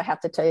is, I have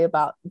to tell you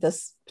about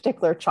this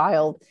particular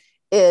child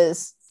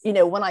is,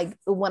 when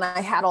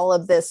I had all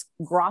of this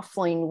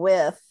groveling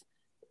with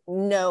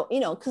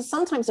because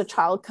sometimes a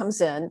child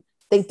comes in,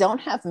 they don't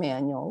have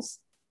manuals.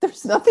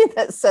 There's nothing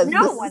that says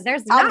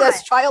there's how not.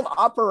 this child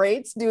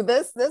operates, do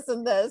this,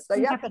 and this. So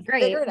you have to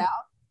figure it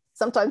out.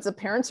 Sometimes the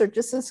parents are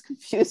just as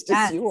confused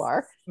as you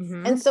are.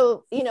 Mm-hmm. And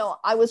so,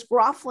 I was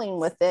groveling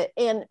with it.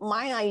 And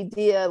my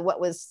idea, what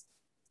was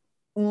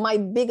my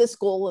biggest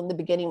goal in the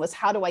beginning was,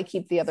 how do I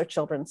keep the other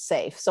children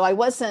safe? So I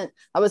was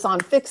on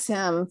fix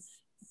him,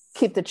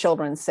 keep the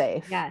children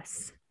safe.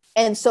 Yes.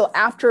 And so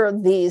after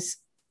these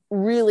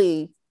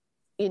really,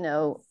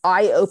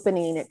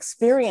 eye-opening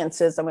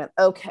experiences, I went,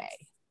 okay,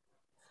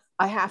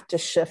 I have to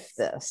shift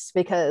this,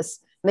 because,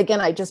 and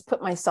again, I just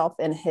put myself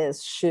in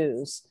his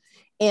shoes,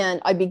 and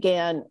I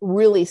began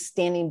really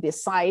standing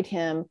beside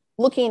him,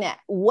 looking at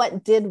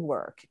what did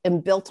work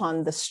and built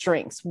on the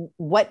strengths.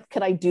 What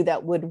could I do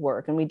that would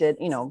work? And we did,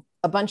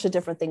 a bunch of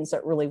different things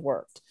that really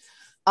worked.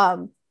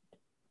 But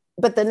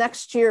the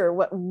next year,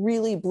 what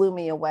really blew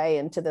me away,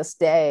 and to this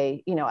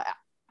day,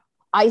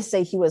 I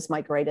say he was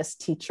my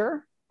greatest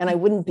teacher. And I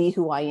wouldn't be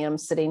who I am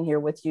sitting here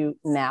with you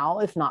now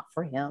if not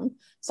for him.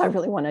 So I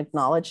really want to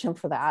acknowledge him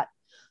for that.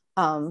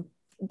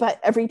 But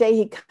every day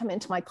he'd come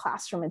into my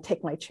classroom and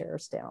take my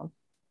chairs down.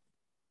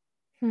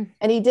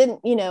 And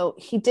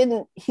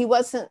he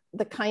wasn't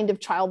the kind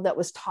of child that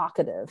was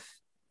talkative.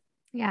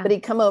 Yeah. But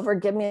he'd come over,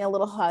 give me a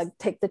little hug,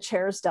 take the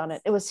chairs down.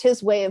 It was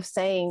his way of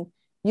saying,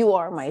 you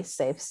are my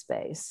safe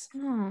space.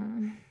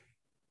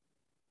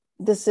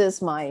 This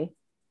is my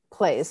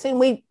place. And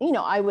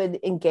I would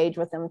engage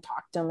with him,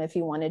 talk to him if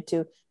he wanted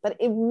to, but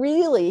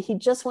he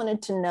just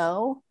wanted to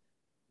know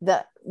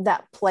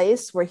that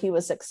place where he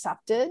was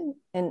accepted,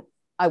 and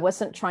I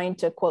wasn't trying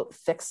to, quote,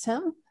 fix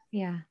him.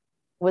 Yeah.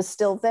 Was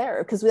still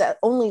there, because that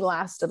only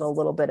lasted a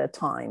little bit of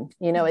time.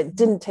 It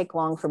didn't take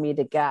long for me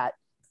to get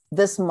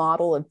this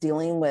model of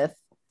dealing with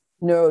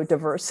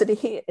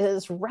neurodiversity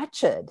is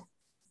wretched.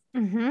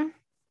 Mm-hmm.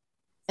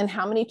 And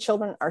how many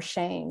children are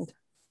shamed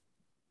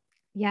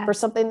for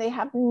something they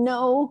have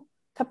no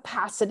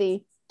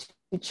capacity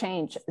to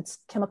change? It's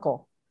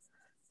chemical.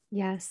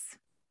 Yes.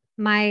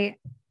 My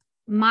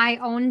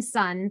own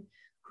son,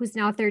 who's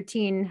now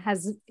 13,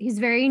 he's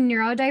very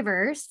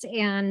neurodiverse,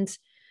 and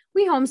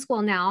we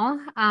homeschool now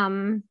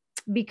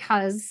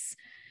because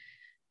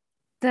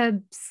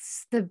the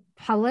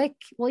public,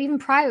 well, even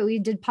private, we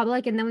did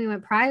public and then we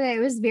went private.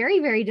 It was very,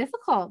 very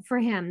difficult for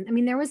him. I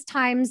mean, there was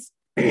times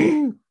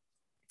when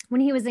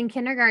he was in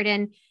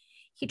kindergarten,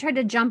 he tried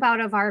to jump out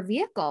of our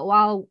vehicle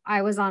while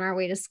I was on our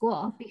way to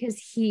school, because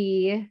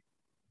he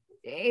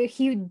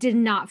did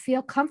not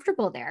feel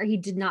comfortable there. He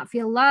did not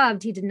feel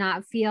loved. He did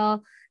not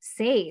feel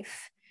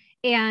safe.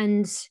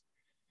 And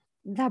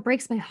that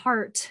breaks my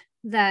heart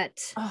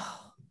that's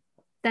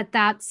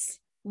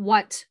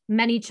what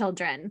many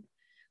children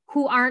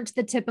who aren't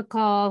the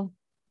typical,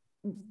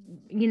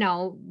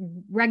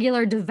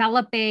 regular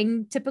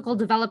typical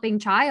developing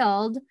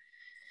child,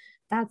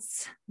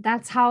 that's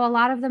how a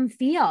lot of them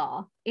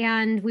feel.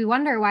 And we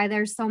wonder why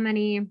there's so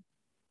many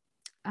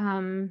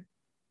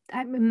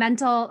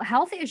mental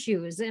health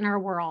issues in our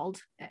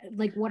world.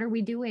 Like, what are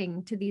we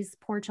doing to these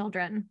poor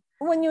children?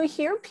 When you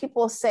hear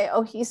people say,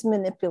 oh, he's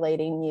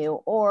manipulating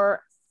you,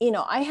 or,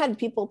 I had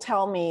people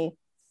tell me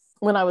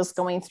when I was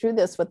going through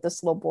this with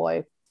this little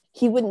boy,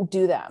 he wouldn't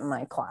do that in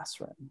my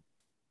classroom.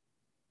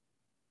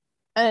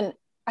 And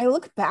I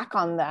look back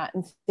on that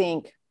and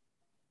think,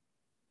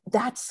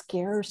 that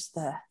scares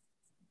the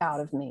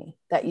out of me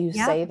that you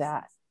say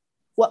that.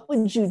 What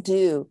would you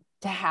do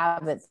to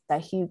have it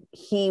that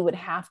he would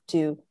have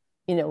to,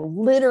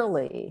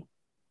 literally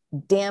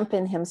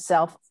dampen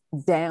himself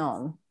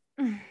down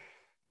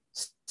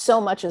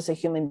so much as a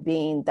human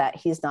being that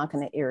he's not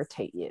going to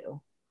irritate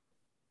you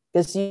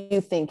because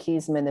you think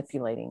he's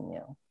manipulating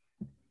you?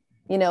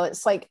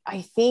 It's like,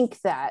 I think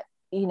that,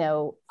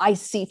 I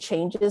see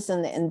changes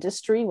in the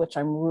industry, which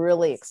I'm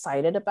really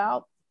excited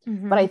about.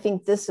 Mm-hmm. But I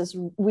think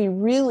we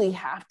really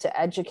have to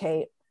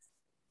educate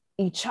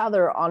each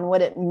other on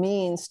what it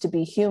means to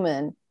be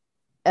human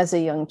as a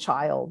young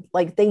child.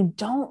 Like, they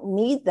don't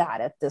need that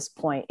at this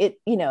point.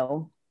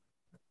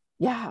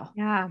 Yeah.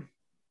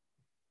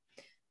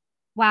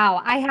 Well,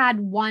 Wow. I had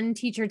one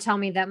teacher tell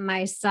me that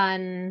my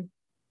son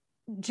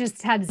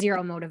just had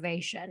zero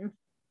motivation.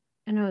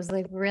 And I was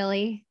like,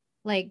 really?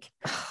 Like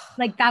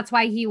that's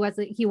why he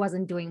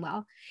wasn't doing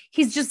well.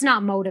 He's just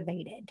not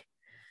motivated.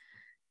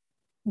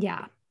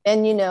 Yeah.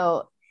 And,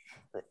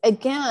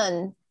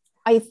 again,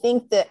 I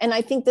think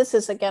this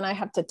is, again, I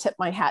have to tip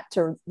my hat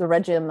to the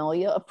Reggio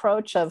Emilia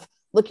approach of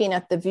looking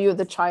at the view of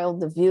the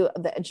child, the view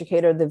of the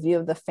educator, the view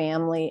of the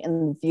family,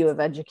 and the view of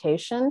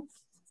education.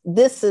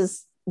 This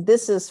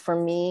is for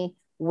me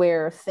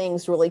where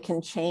things really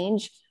can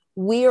change.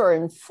 We are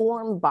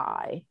informed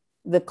by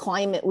the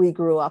climate we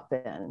grew up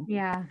in.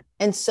 Yeah.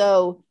 And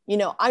so,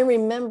 I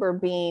remember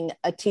being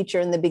a teacher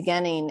in the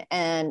beginning,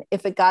 and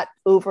if it got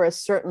over a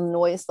certain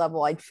noise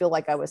level, I'd feel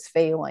like I was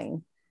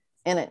failing.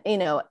 And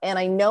and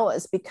I know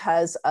it's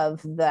because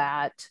of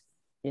that,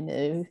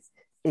 a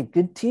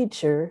good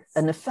teacher,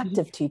 an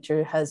effective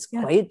teacher has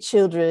quiet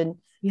children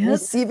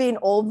receiving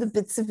all the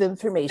bits of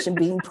information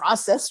being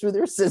processed through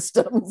their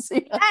systems.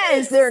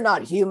 Yes. They're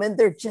not human,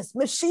 they're just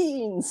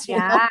machines.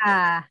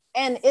 Yeah.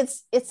 And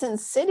it's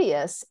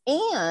insidious.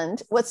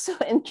 And what's so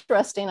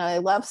interesting, I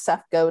love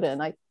Seth Godin.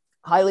 I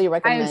highly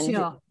recommend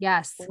you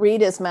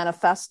read his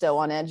manifesto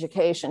on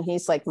education.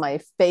 He's like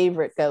my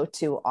favorite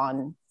go-to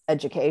on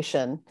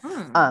education.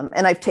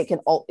 And I've taken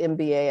alt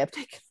MBA. I've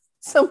taken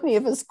so many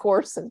of his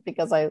courses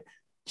because I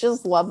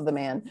just love the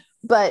man.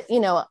 But,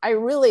 I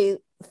really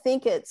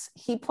think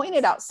he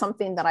pointed out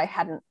something that I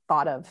hadn't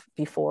thought of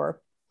before,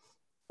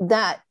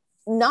 that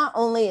not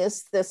only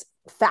is this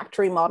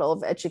factory model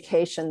of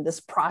education, this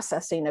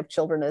processing of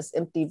children as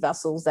empty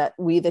vessels that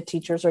we, the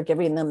teachers, are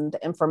giving them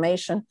the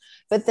information,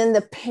 but then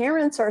the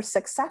parents are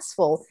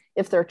successful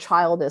if their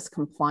child is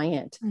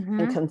compliant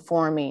and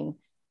conforming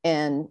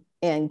and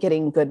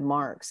getting good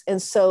marks. And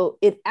so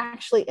it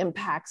actually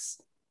impacts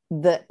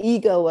the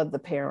ego of the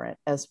parent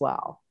as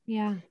well.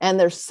 Yeah. And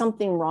there's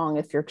something wrong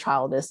if your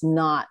child is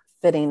not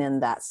fitting in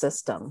that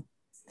system.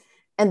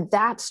 And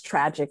that's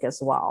tragic as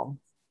well.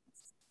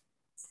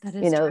 That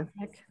is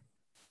tragic.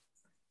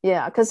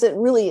 Yeah, because it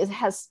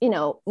has,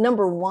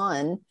 number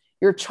one,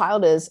 your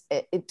child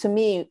to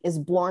me, is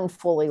born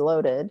fully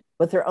loaded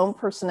with their own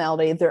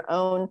personality,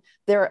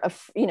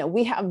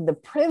 we have the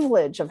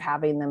privilege of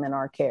having them in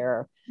our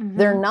care.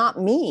 They're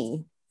not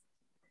me.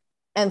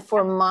 And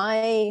for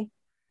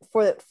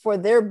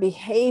their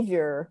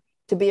behavior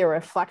to be a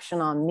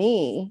reflection on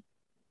me,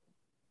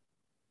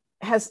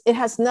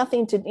 has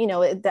nothing to,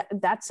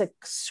 that's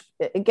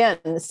again,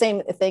 the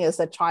same thing as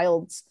a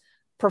child's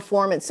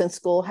performance in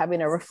school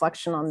having a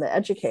reflection on the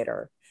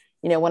educator.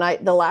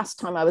 The last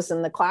time I was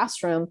in the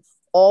classroom,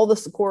 all the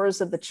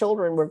scores of the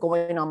children were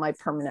going on my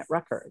permanent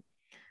record.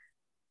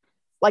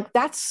 Like,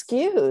 that's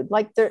skewed.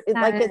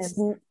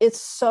 It's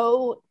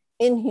so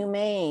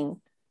inhumane,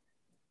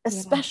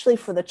 especially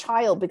for the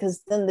child,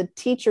 because then the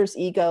teacher's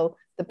ego,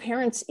 the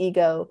parent's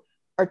ego,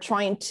 are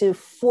trying to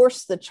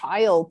force the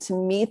child to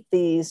meet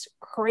these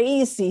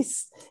crazy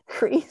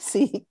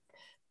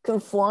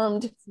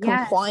conformed,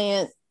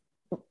 compliant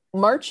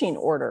marching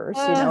orders.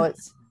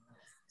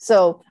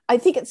 So I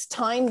think it's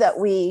time that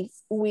we,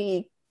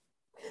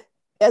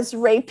 as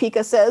Ray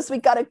Pica says, we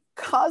got to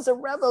cause a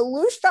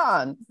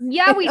revolution.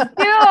 Yeah, we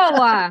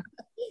do.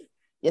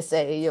 You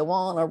say you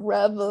want a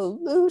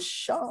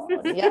revolution.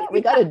 Yeah,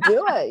 we got to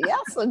do it.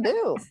 Yes, I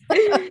do.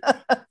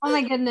 Oh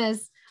my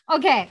goodness.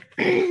 Okay.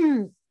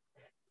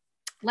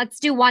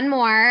 Let's do one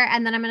more,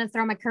 and then I'm going to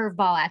throw my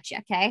curveball at you.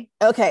 Okay.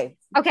 Okay.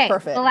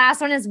 Perfect. The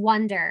last one is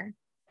wonder.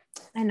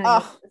 I know you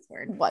love this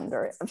word.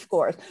 Wonder, of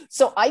course.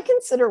 So I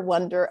consider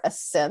wonder a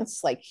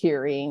sense like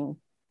hearing,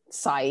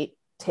 sight,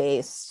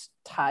 taste,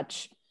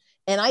 touch.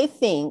 And I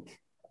think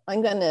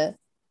I'm going to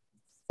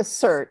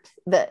assert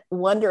that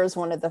wonder is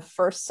one of the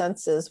first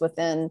senses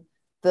within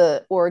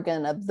the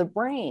organ of the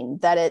brain,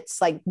 that it's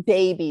like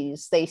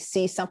babies, they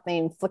see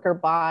something flicker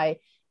by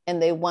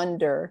and they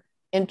wonder.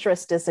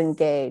 Interest is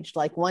engaged,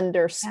 like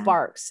wonder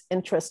sparks,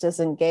 interest is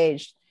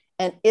engaged.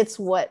 And it's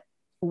what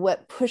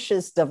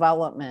pushes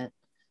development.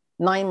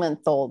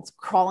 9-month-olds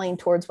crawling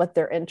towards what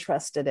they're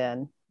interested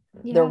in.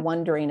 They're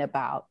wondering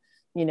about,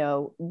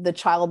 the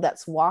child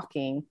that's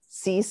walking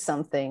sees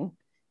something,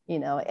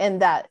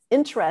 and that,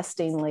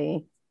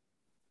 interestingly,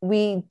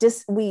 we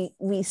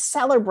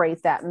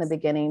celebrate that in the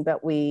beginning,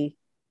 but we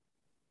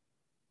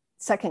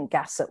second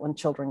guess it when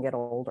children get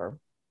older.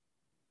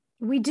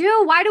 We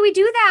do. Why do we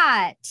do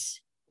that?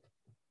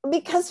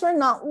 Because we're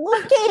not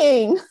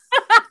looking.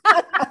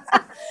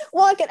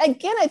 Well,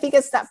 again, I think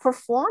it's that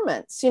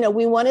performance.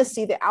 We want to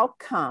see the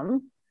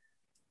outcome.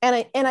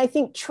 And I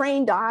think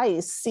trained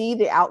eyes see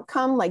the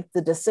outcome, like the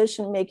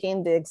decision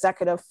making, the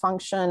executive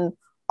function,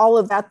 all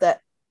of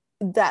that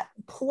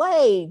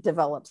play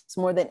develops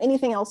more than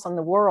anything else in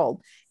the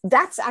world.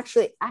 That's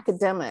actually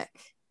academic.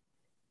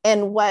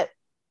 And what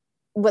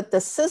the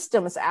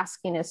system is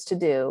asking us to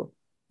do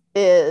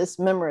is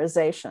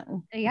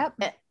memorization. Yep.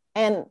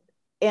 And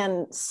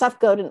Seth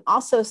Godin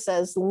also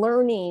says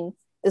learning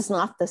is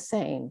not the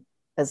same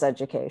as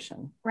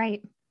education.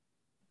 Right.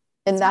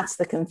 And that's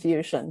the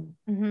confusion.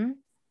 Mm-hmm.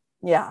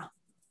 Yeah.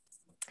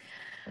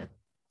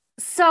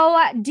 So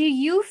do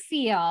you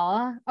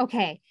feel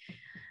okay,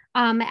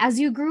 as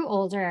you grew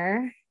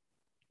older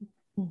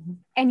Mhm.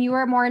 and you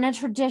were more in a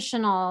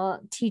traditional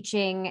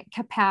teaching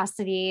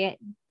capacity,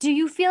 do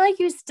you feel like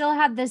you still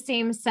had the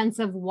same sense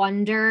of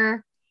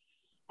wonder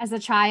as a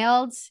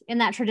child in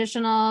that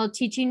traditional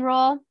teaching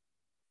role?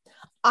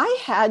 I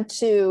had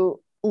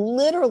to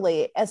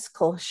literally, as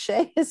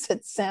cliche as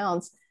it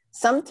sounds,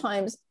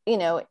 sometimes,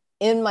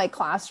 in my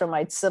classroom,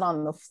 I'd sit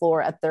on the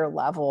floor at their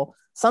level.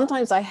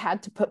 Sometimes I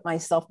had to put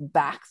myself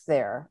back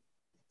there.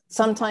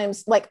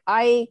 Sometimes, like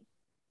I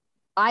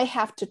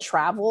have to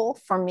travel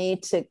for me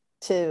to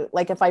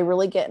like if I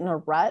really get in a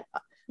rut,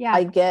 Yeah.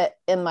 I get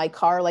in my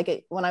car.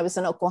 When I was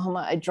in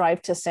Oklahoma, I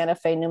drive to Santa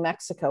Fe, New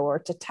Mexico, or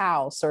to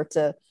Taos, or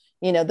to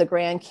the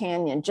Grand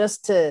Canyon,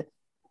 just to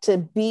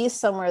be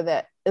somewhere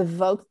that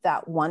evoked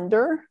that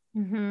wonder.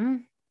 Mm-hmm.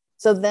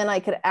 So then I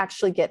could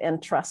actually get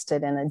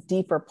interested in a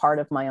deeper part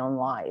of my own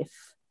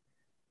life.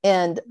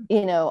 And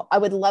I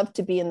would love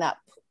to be in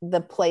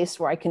the place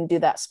where I can do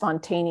that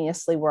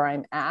spontaneously where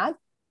I'm at,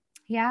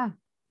 Yeah.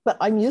 but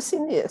I'm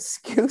using the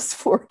excuse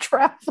for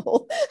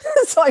travel.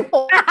 So I'm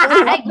holding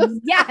on to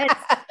Yes,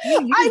 that.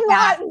 you use I'm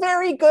that. not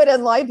very good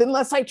in life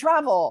unless I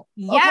travel.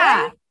 Okay.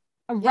 Yeah.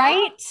 Yeah.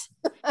 Right.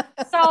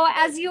 So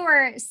as you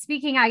were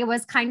speaking, I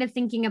was kind of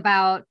thinking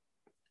about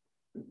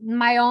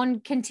my own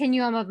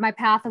continuum of my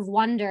path of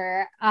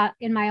wonder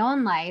in my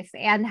own life,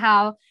 and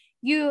how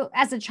you,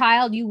 as a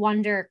child, you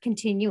wonder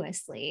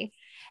continuously.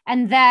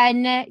 And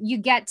then you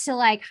get to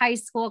like high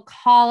school,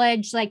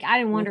 college, like I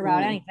didn't wonder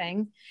about Mm-hmm.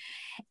 anything.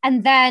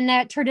 And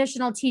then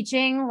traditional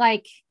teaching,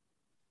 like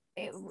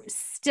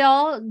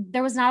still,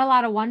 there was not a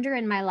lot of wonder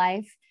in my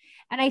life.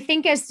 And I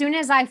think as soon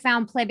as I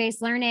found play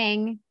based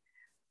learning,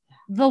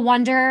 the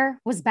wonder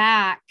was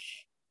back.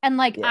 And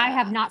like I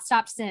have Yeah. not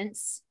stopped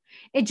since.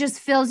 It just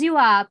fills you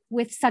up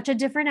with such a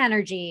different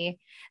energy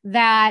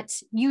that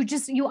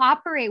you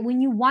operate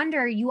when you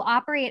wonder, you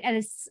operate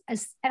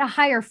at a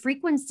higher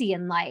frequency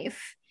in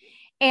life.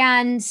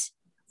 And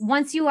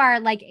once you are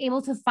like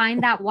able to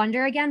find that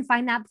wonder again,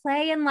 find that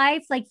play in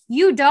life, like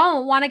you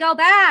don't want to go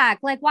back.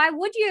 Like, why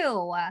would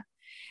you?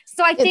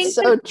 So I It's think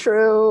that so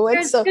true. It's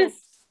there's so just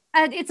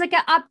it's like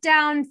an up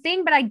down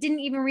thing, but I didn't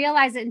even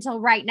realize it until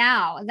right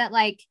now that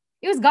like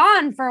it was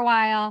gone for a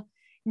while.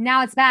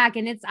 Now it's back,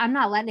 and I'm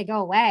not letting it go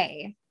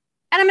away.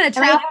 And I'm going to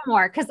and I travel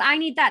more because I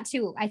need that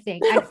too. I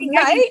think I need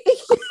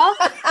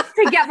right.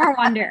 to get more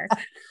wonder.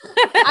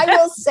 I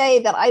will say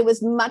that I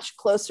was much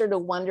closer to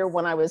wonder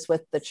when I was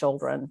with the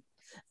children.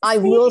 I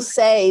will Same.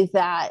 say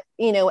that,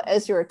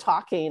 as you were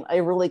talking, I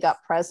really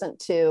got present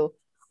to,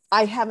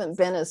 I haven't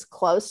been as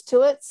close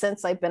to it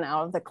since I've been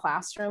out of the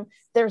classroom.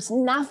 There's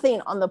nothing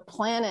on the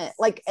planet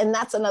and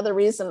that's another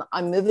reason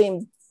I'm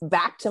moving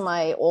back to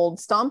my old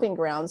stomping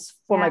grounds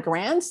for my Yeah.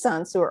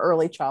 grandsons who are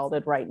early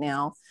childhood right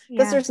now,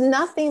 because Yeah. there's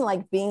nothing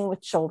like being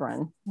with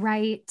children.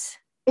 Right.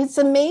 It's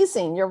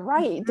amazing. You're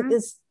right. Mhm.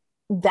 Because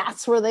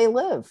that's where they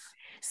live.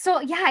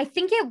 So yeah, I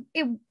think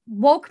it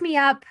woke me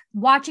up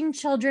watching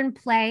children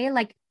play.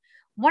 Like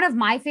one of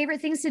my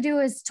favorite things to do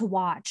is to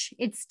watch.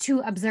 It's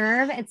to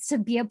observe, it's to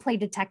be a play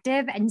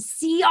detective and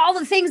see all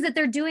the things that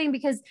they're doing,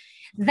 because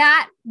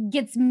that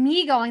gets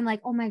me going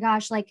like, oh my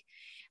gosh, like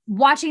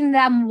watching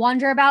them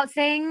wonder about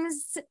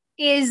things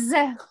is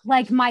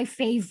like my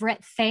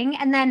favorite thing.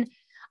 And then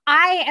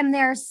I am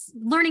there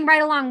learning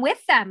right along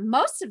with them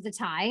most of the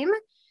time.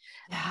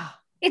 Yeah.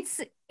 it's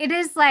it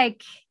is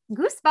like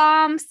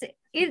goosebumps.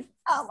 It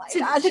Oh my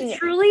gosh. to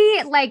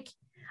truly like,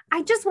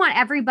 I just want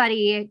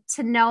everybody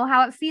to know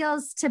how it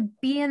feels to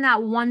be in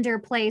that wonder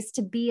place,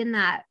 to be in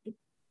that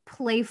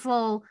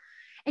playful,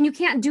 and you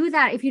can't do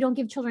that if you don't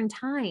give children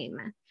time.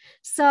 And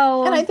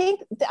So I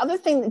think the other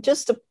thing,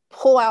 just to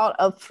pull out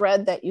a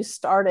thread that you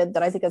started,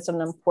 that I think is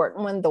an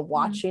important one, the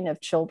watching of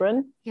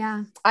children.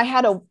 yeah.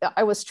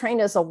 I was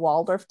trained as a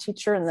Waldorf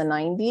teacher in the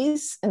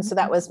 90s. And so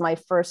that was my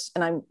first,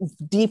 and I'm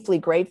deeply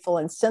grateful.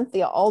 And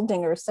Cynthia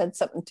Aldinger said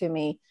something to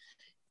me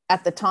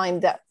at the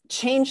time that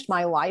changed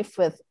my life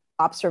with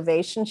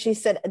observation. She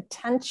said,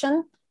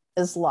 attention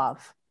is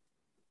love.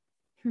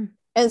 Hmm.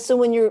 And so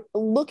when you're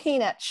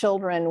looking at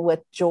children with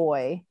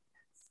joy,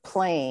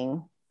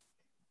 playing,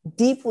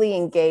 deeply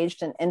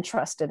engaged and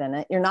interested in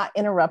it, you're not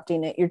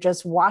interrupting it, you're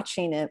just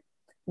watching it,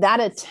 that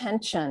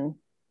attention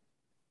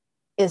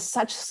is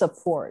such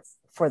support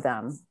for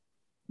them.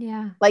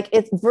 Yeah. Like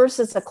it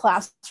versus a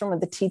classroom with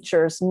the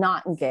teachers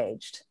not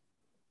engaged.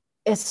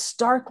 It's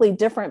starkly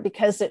different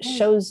because it Right.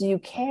 shows you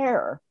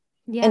care,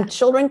 Yeah. and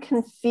children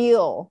can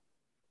feel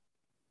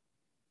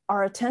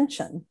our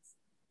attention.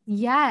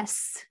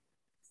 Yes.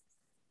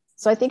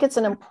 So I think it's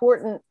an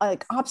important,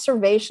 like,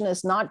 observation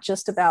is not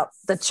just about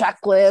the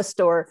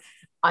checklist or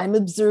I'm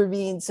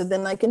observing so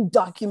then I can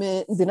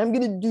document and then I'm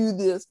going to do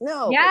this.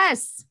 No,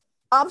 Yes.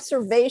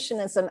 observation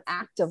is an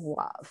act of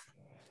love.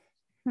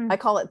 Hmm. I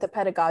call it the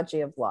pedagogy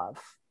of love.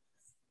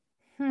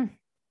 Hmm.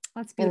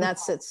 That's And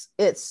beautiful.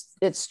 that's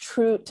it's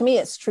true to me.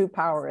 It's true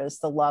power is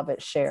the love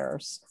it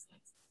shares.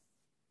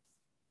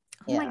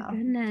 Oh my Yeah.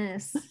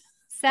 goodness.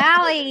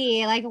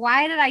 Sally, like,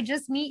 why did I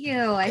just meet you?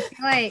 I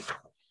feel like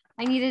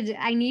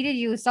I needed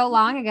you so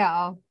long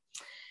ago.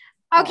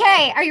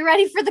 Okay, are you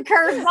ready for the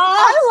curveball?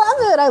 I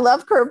love it. I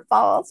love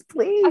curveballs.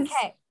 Please.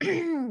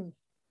 Okay.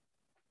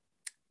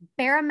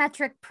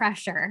 Barometric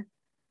pressure.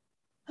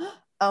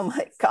 Oh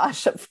my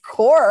gosh, of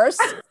course.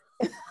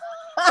 I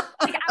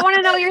want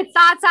to know your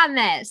thoughts on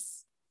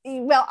this.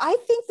 Well, I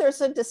think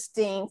there's a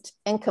distinct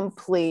and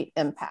complete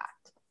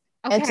impact.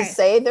 Okay. And to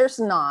say there's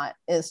not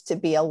is to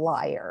be a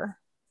liar.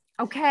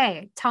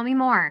 Okay, tell me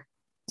more.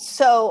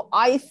 So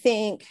I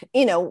think,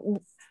 in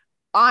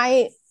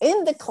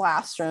the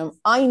classroom,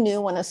 I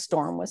knew when a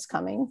storm was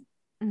coming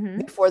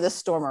before the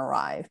storm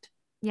arrived.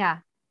 Yeah.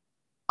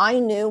 I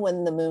knew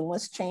when the moon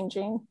was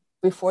changing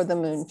before the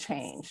moon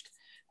changed,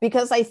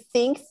 because I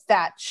think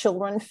that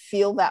children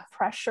feel that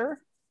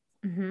pressure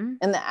in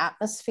the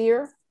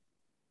atmosphere.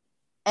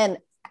 And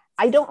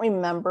I don't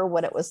remember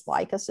what it was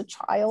like as a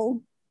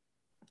child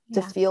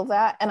to feel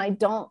that. And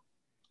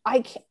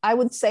I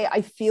would say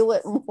I feel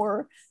it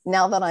more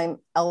now that I'm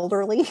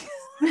elderly.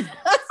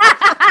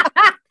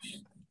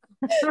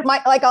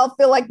 I'll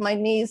feel like my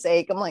knees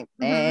ache. I'm like,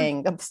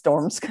 dang, the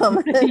storm's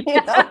coming.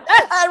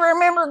 I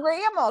remember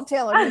grandma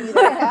telling me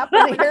that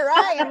happened. Here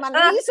I am,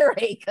 my knees are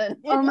aching.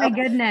 Oh my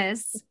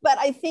goodness. But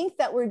I think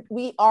that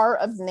we are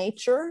of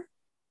nature.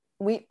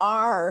 We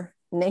are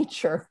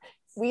nature.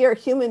 We are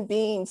human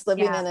beings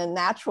living in a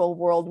natural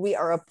world. We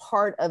are a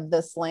part of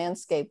this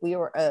landscape. We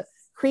are a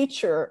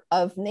creature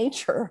of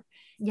nature.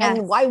 Yes.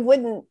 And why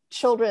wouldn't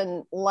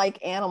children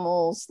like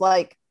animals,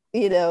 like,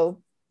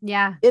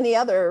 any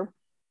other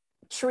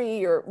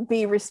tree, or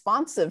be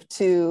responsive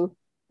to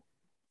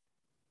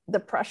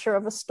the pressure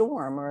of a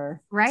storm,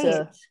 or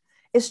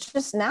it's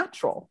just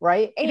natural,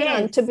 right?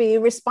 And to be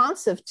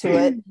responsive to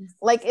it,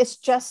 like it's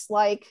just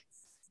like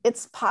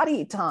it's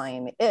potty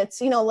time.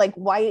 It's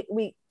why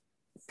we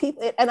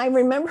people. And I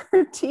remember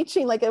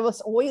teaching, like it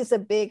was always a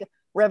big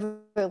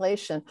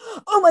revelation.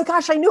 Oh my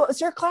gosh, I knew it.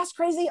 Was your class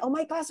crazy? Oh,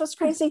 my class was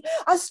crazy.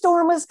 A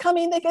storm was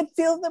coming. They could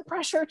feel the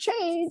pressure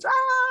change.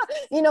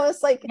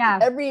 It's like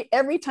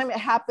every time it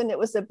happened, it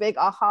was a big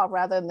aha,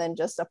 rather than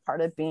just a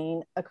part of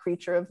being a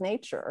creature of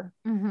nature.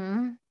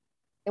 And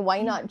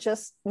why not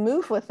just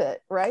move with it,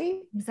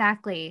 right?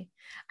 Exactly.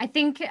 I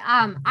think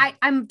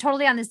I'm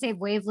totally on the same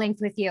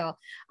wavelength with you.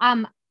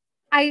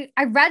 I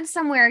read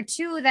somewhere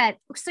too that,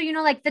 so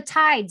like the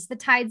tides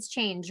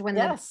change when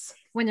there's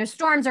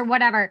storms or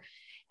whatever.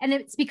 And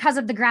it's because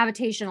of the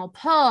gravitational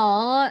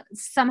pull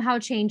somehow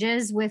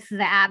changes with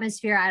the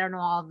atmosphere. I don't know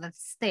all the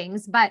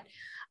things, but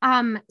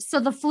so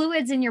the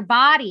fluids in your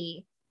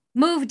body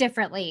move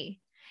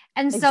differently.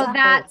 And so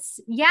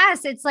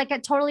it's like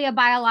totally a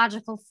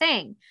biological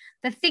thing.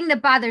 The thing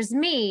that bothers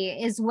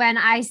me is when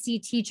I see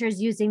teachers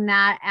using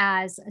that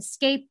as a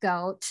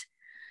scapegoat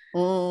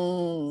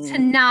to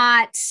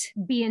not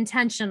be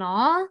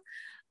intentional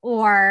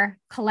or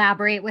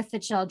collaborate with the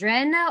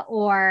children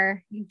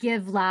or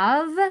give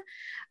love.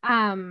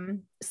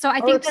 So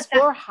I think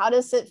explore how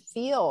does it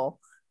feel?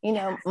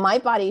 My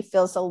body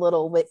feels a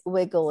little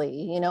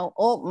wiggly,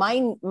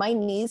 my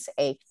knees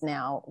ache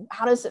now.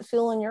 How does it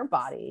feel in your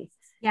body?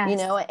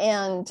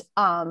 And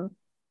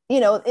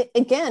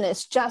again,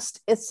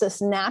 it's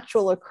this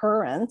natural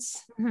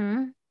occurrence.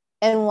 And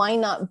why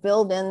not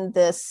build in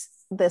this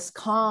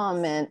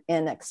calm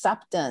and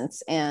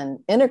acceptance and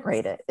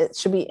integrate it? It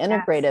should be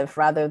integrative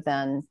rather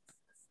than,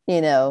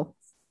 I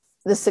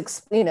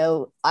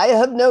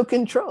have no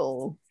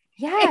control.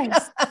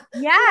 Yes.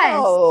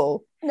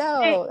 No,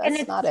 and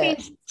that's not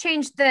it.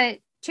 Change the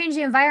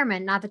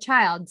environment, not the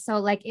child. So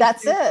like,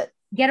 that's it.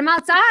 Get them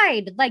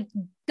outside, like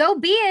go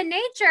be in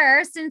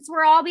nature, since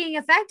we're all being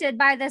affected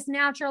by this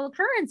natural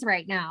occurrence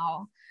right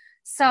now.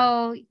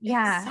 So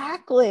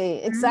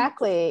exactly.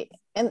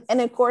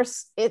 And of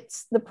course,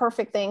 it's the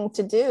perfect thing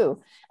to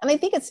do. And I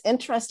think it's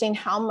interesting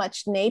how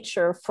much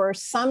nature, for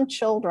some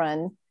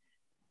children,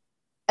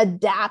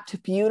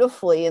 adapt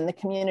beautifully in the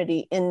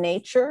community in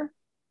nature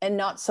and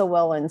not so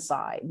well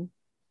inside.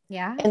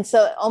 Yeah. And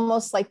so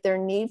almost like their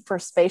need for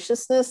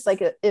spaciousness,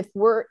 like if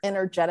we're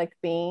energetic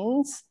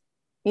beings,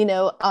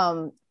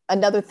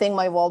 another thing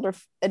my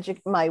Waldorf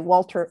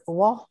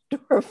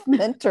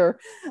mentor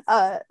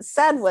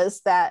said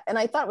was that, and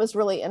I thought it was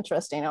really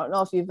interesting. I don't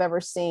know if you've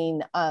ever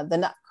seen the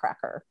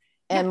Nutcracker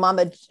and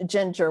Mama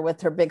Ginger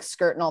with her big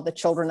skirt and all the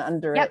children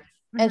under it.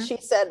 And she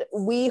said,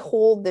 we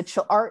hold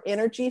our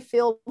energy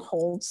field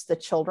holds the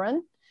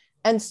children.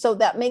 And so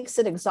that makes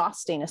it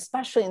exhausting,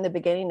 especially in the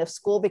beginning of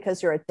school,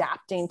 because you're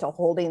adapting to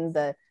holding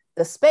the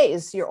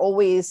space. You're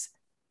always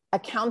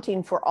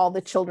accounting for all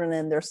the children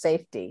and their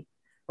safety,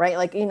 right?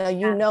 Like,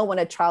 when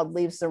a child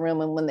leaves the room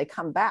and when they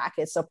come back,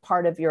 it's a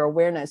part of your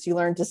awareness. You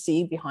learn to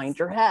see behind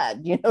your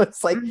head.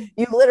 It's like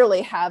you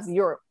literally have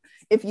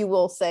if you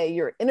will say,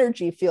 your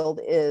energy field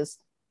is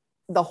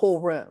the whole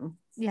room.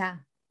 Yeah.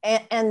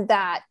 And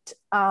that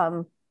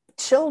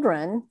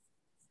children,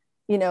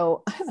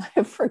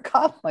 I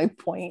forgot my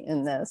point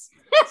in this.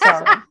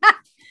 Sorry.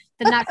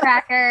 The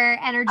Nutcracker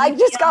energy. I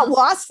just got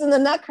lost in the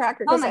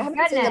Nutcracker because Oh I my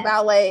haven't seen the goodness.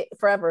 ballet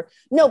forever.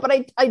 No,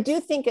 but I do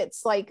think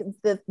it's like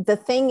the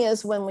thing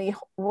is when we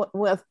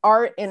with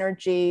our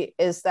energy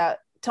is that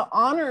to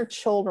honor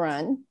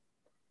children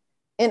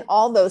in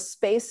all those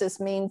spaces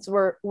means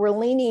we're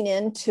leaning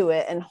into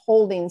it and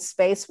holding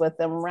space with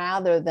them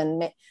rather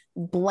than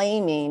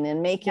blaming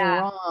and making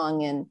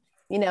wrong. And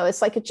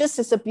it's like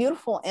it's a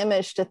beautiful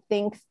image to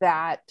think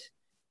that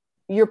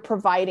you're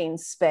providing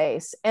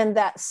space, and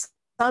that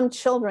some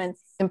children,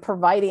 in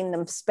providing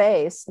them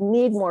space,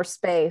 need more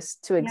space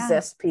to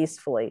exist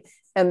peacefully,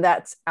 and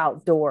that's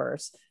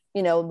outdoors.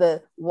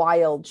 The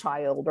wild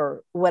child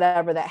or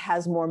whatever that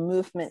has more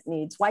movement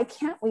needs, why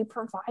can't we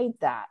provide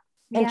that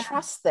and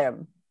trust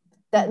them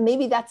that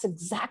maybe that's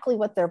exactly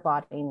what their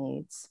body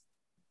needs?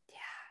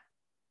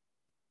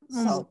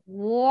 So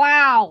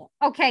wow.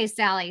 Okay,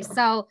 Sally,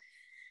 so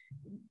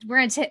we're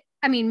going to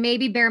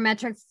maybe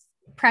barometric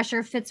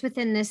pressure fits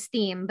within this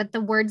theme, but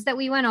the words that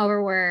we went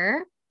over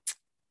were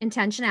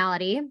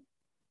intentionality,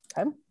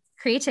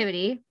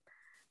 creativity,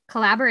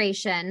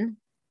 collaboration,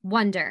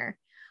 wonder.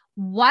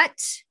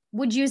 What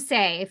would you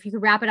say, if you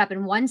could wrap it up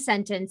in one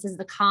sentence, is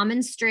the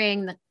common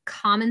string, the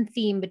common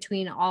theme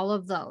between all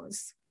of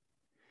those?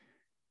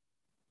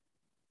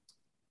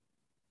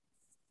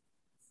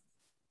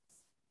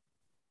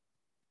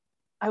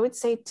 I would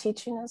say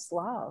teaching is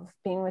love.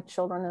 Being with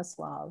children is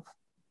love.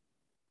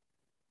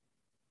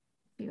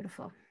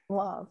 Beautiful.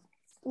 Love.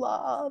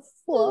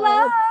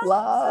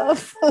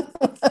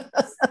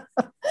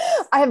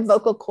 I have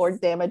vocal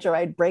cord damage, or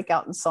I'd break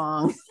out in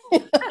song.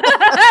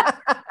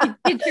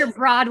 Get your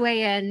Broadway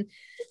in.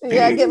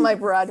 Yeah, get my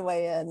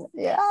Broadway in.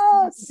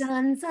 Yes.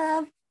 Sons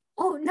of,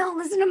 oh no,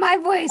 listen to my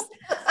voice.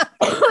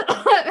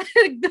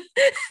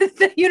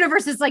 The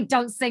universe is like,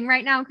 don't sing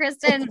right now,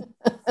 Kristen.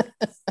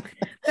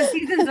 The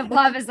Seasons of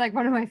Love is like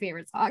one of my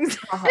favorite songs.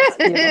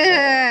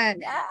 Yes.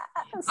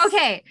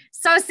 Okay,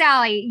 so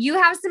Sally, you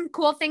have some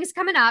cool things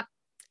coming up.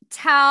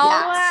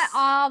 Tell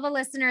all the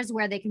listeners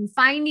where they can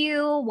find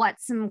you, what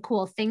some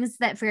cool things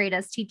that Fairy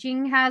Dust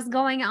Teaching has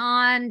going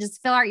on.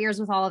 Just fill our ears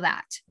with all of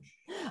that.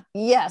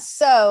 Yes.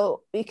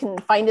 So you can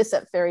find us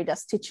at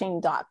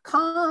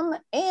fairydustteaching.com,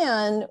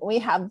 and we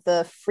have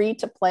the free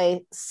to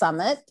play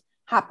summit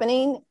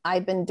happening.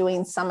 I've been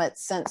doing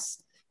summits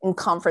in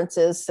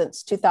conferences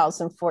since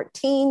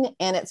 2014,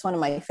 and it's one of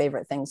my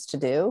favorite things to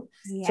do,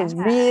 to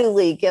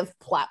really give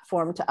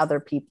platform to other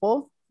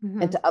people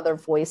and to other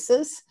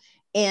voices.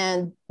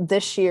 And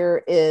this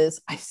year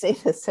is, I say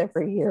this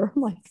every year,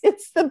 I'm like,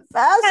 it's the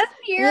best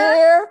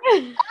year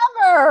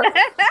ever.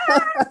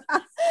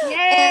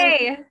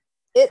 Yay.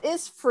 It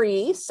is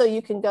free, so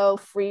you can go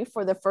free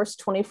for the first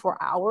 24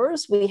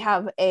 hours. We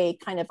have a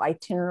kind of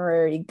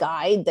itinerary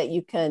guide that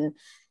you can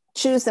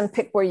choose and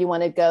pick where you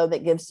want to go,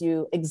 that gives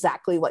you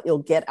exactly what you'll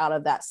get out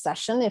of that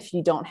session if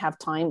you don't have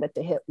time but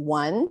to hit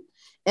one.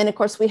 And of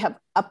course, we have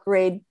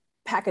upgrade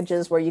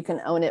packages where you can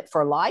own it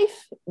for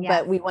life,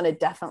 but we want to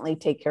definitely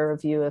take care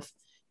of you. If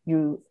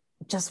you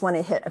just want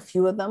to hit a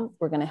few of them,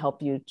 we're going to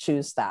help you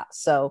choose that.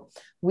 So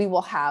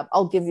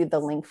I'll give you the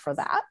link for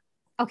that.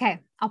 Okay.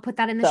 I'll put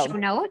that in the show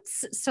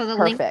notes. So the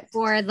perfect. Link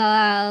for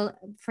the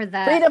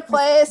free to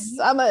play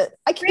summit.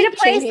 I free to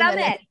play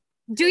summit.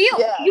 Do you,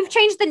 you've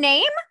changed the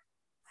name?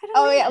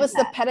 It was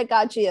the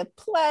pedagogy of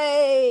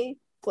play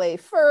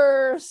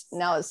first.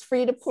 Now it's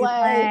free to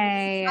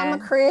play. I'm a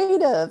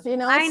creative,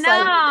 I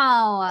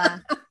know.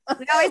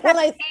 We always have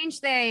to change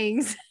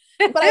things.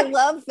 But I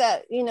love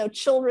that,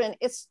 children,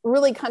 it's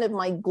really kind of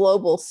my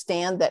global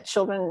stand that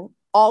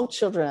all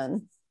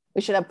children,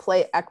 we should have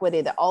play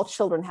equity, that all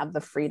children have the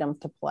freedom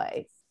to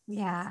play.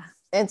 Yeah.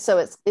 And so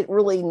it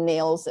really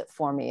nails it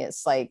for me.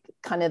 It's like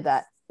kind of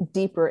that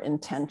deeper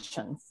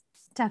intention.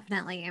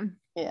 Definitely.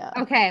 Yeah.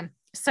 Okay.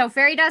 So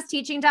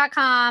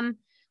fairydustteaching.com.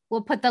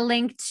 We'll put the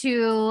link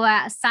to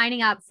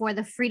signing up for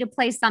the free to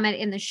play summit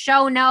in the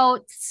show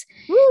notes.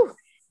 Woo.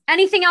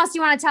 Anything else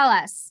you want to tell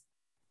us?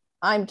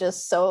 I'm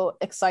just so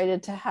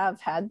excited to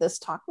have had this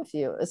talk with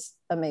you. It's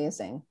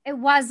amazing. It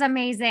was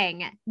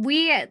amazing.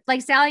 We,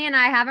 like Sally and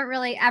I, haven't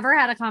really ever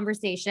had a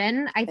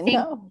conversation. I think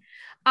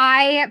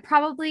I've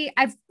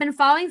been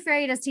following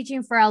Fairy Dust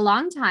Teaching for a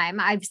long time.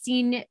 I've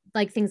seen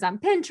like things on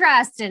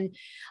Pinterest and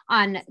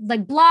on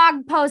like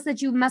blog posts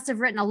that you must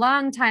have written a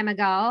long time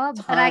ago.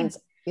 Tons. But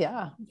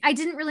I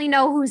didn't really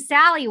know who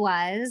Sally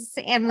was.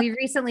 And we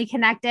recently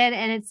connected,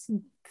 and it's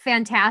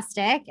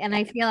fantastic. And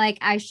I feel like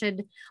I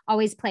should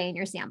always play in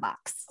your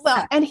sandbox.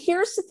 Well, and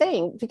here's the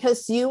thing,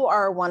 because you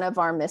are one of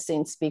our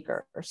missing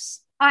speakers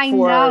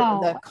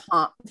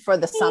for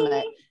the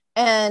summit.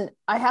 And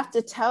I have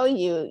to tell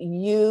you,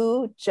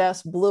 you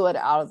just blew it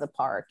out of the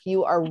park.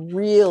 You are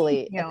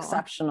really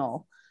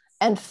exceptional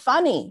and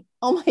funny.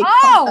 Oh my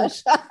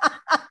gosh.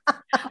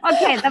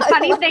 Okay. The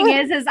funny thing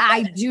is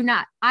I do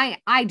not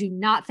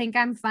think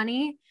I'm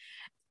funny.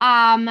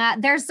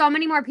 There's so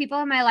many more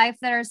people in my life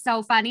that are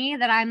so funny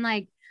that I'm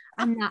like,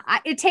 I'm not,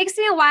 it takes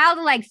me a while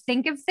to like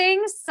think of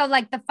things. So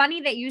like the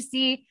funny that you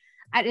see,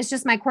 it's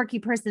just my quirky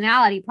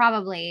personality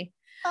probably.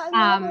 I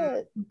love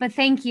it. But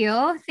thank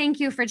you. Thank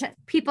you for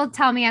people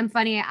tell me I'm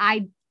funny.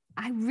 I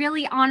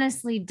really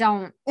honestly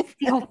don't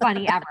feel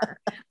funny ever,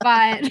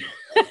 but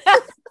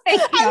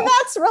thank you. And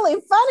that's really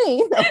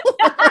funny.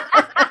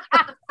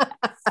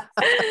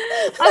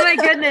 Oh my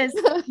goodness.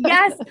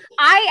 Yes,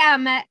 I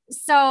am.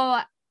 So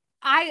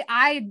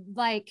I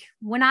like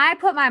when I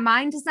put my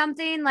mind to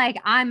something,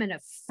 like I'm going to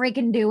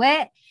freaking do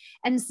it.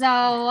 And so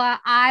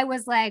I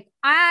was like,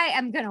 I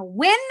am going to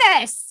win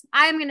this.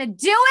 I'm going to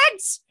do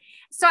it.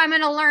 So I'm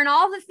going to learn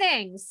all the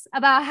things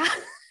about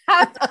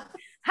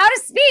how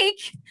to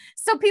speak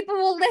so people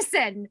will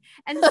listen.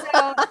 And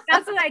so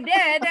that's what I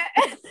did.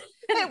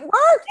 It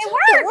worked.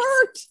 It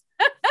worked.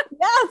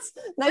 Yes.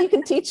 Now you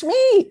can teach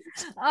me.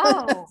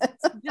 Oh,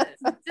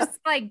 just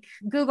like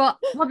Google.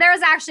 Well, there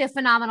was actually a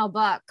phenomenal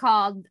book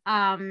called,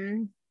 I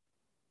don't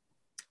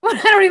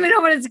even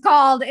know what it's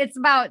called. It's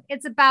about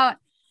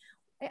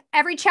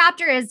every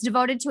chapter is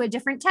devoted to a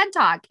different TED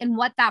Talk and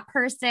what that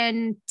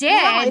person did.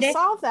 Yeah, I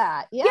saw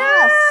that.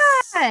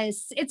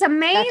 Yes. It's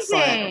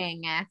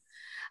amazing. Excellent.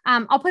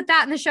 I'll put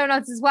that in the show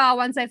notes as well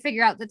once I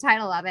figure out the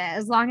title of it,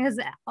 as well as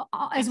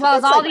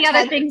all the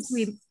other things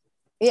we.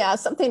 Yeah,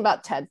 something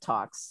about TED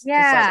Talks.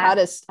 Yeah,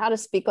 like how to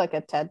speak like a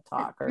TED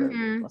Talk or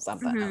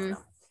something. I don't know. Yeah.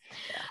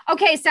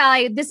 Okay,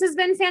 Sally, this has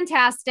been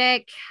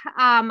fantastic.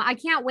 I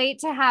can't wait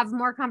to have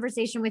more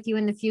conversation with you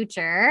in the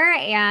future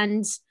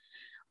and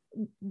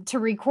to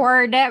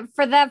record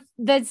for the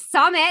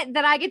summit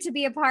that I get to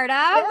be a part of.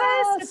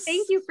 Yes. So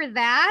thank you for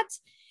that.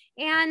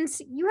 And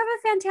you have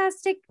a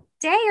fantastic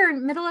day or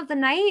middle of the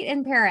night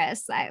in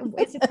Paris.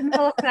 Is it the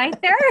middle of the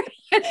night there?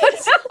 I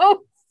don't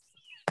know.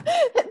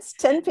 It's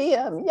 10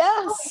 p.m.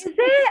 Yes. Oh, is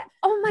it?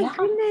 Oh my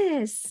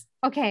goodness.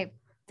 Okay.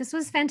 This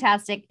was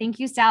fantastic. Thank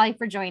you, Sally,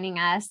 for joining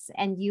us.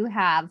 And you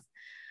have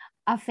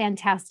a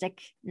fantastic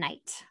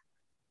night.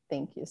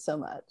 Thank you so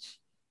much.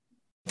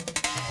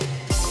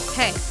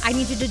 Hey, I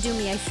need you to do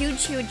me a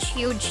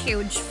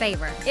huge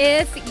favor.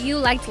 If you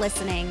liked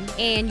listening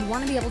and you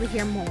want to be able to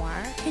hear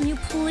more, can you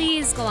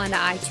please go onto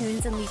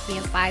iTunes and leave me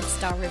a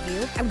 5-star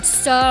review? I would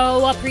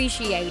so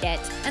appreciate it.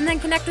 And then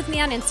connect with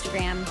me on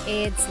Instagram.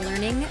 It's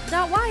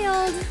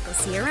learning.wild. We'll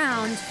see you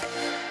around.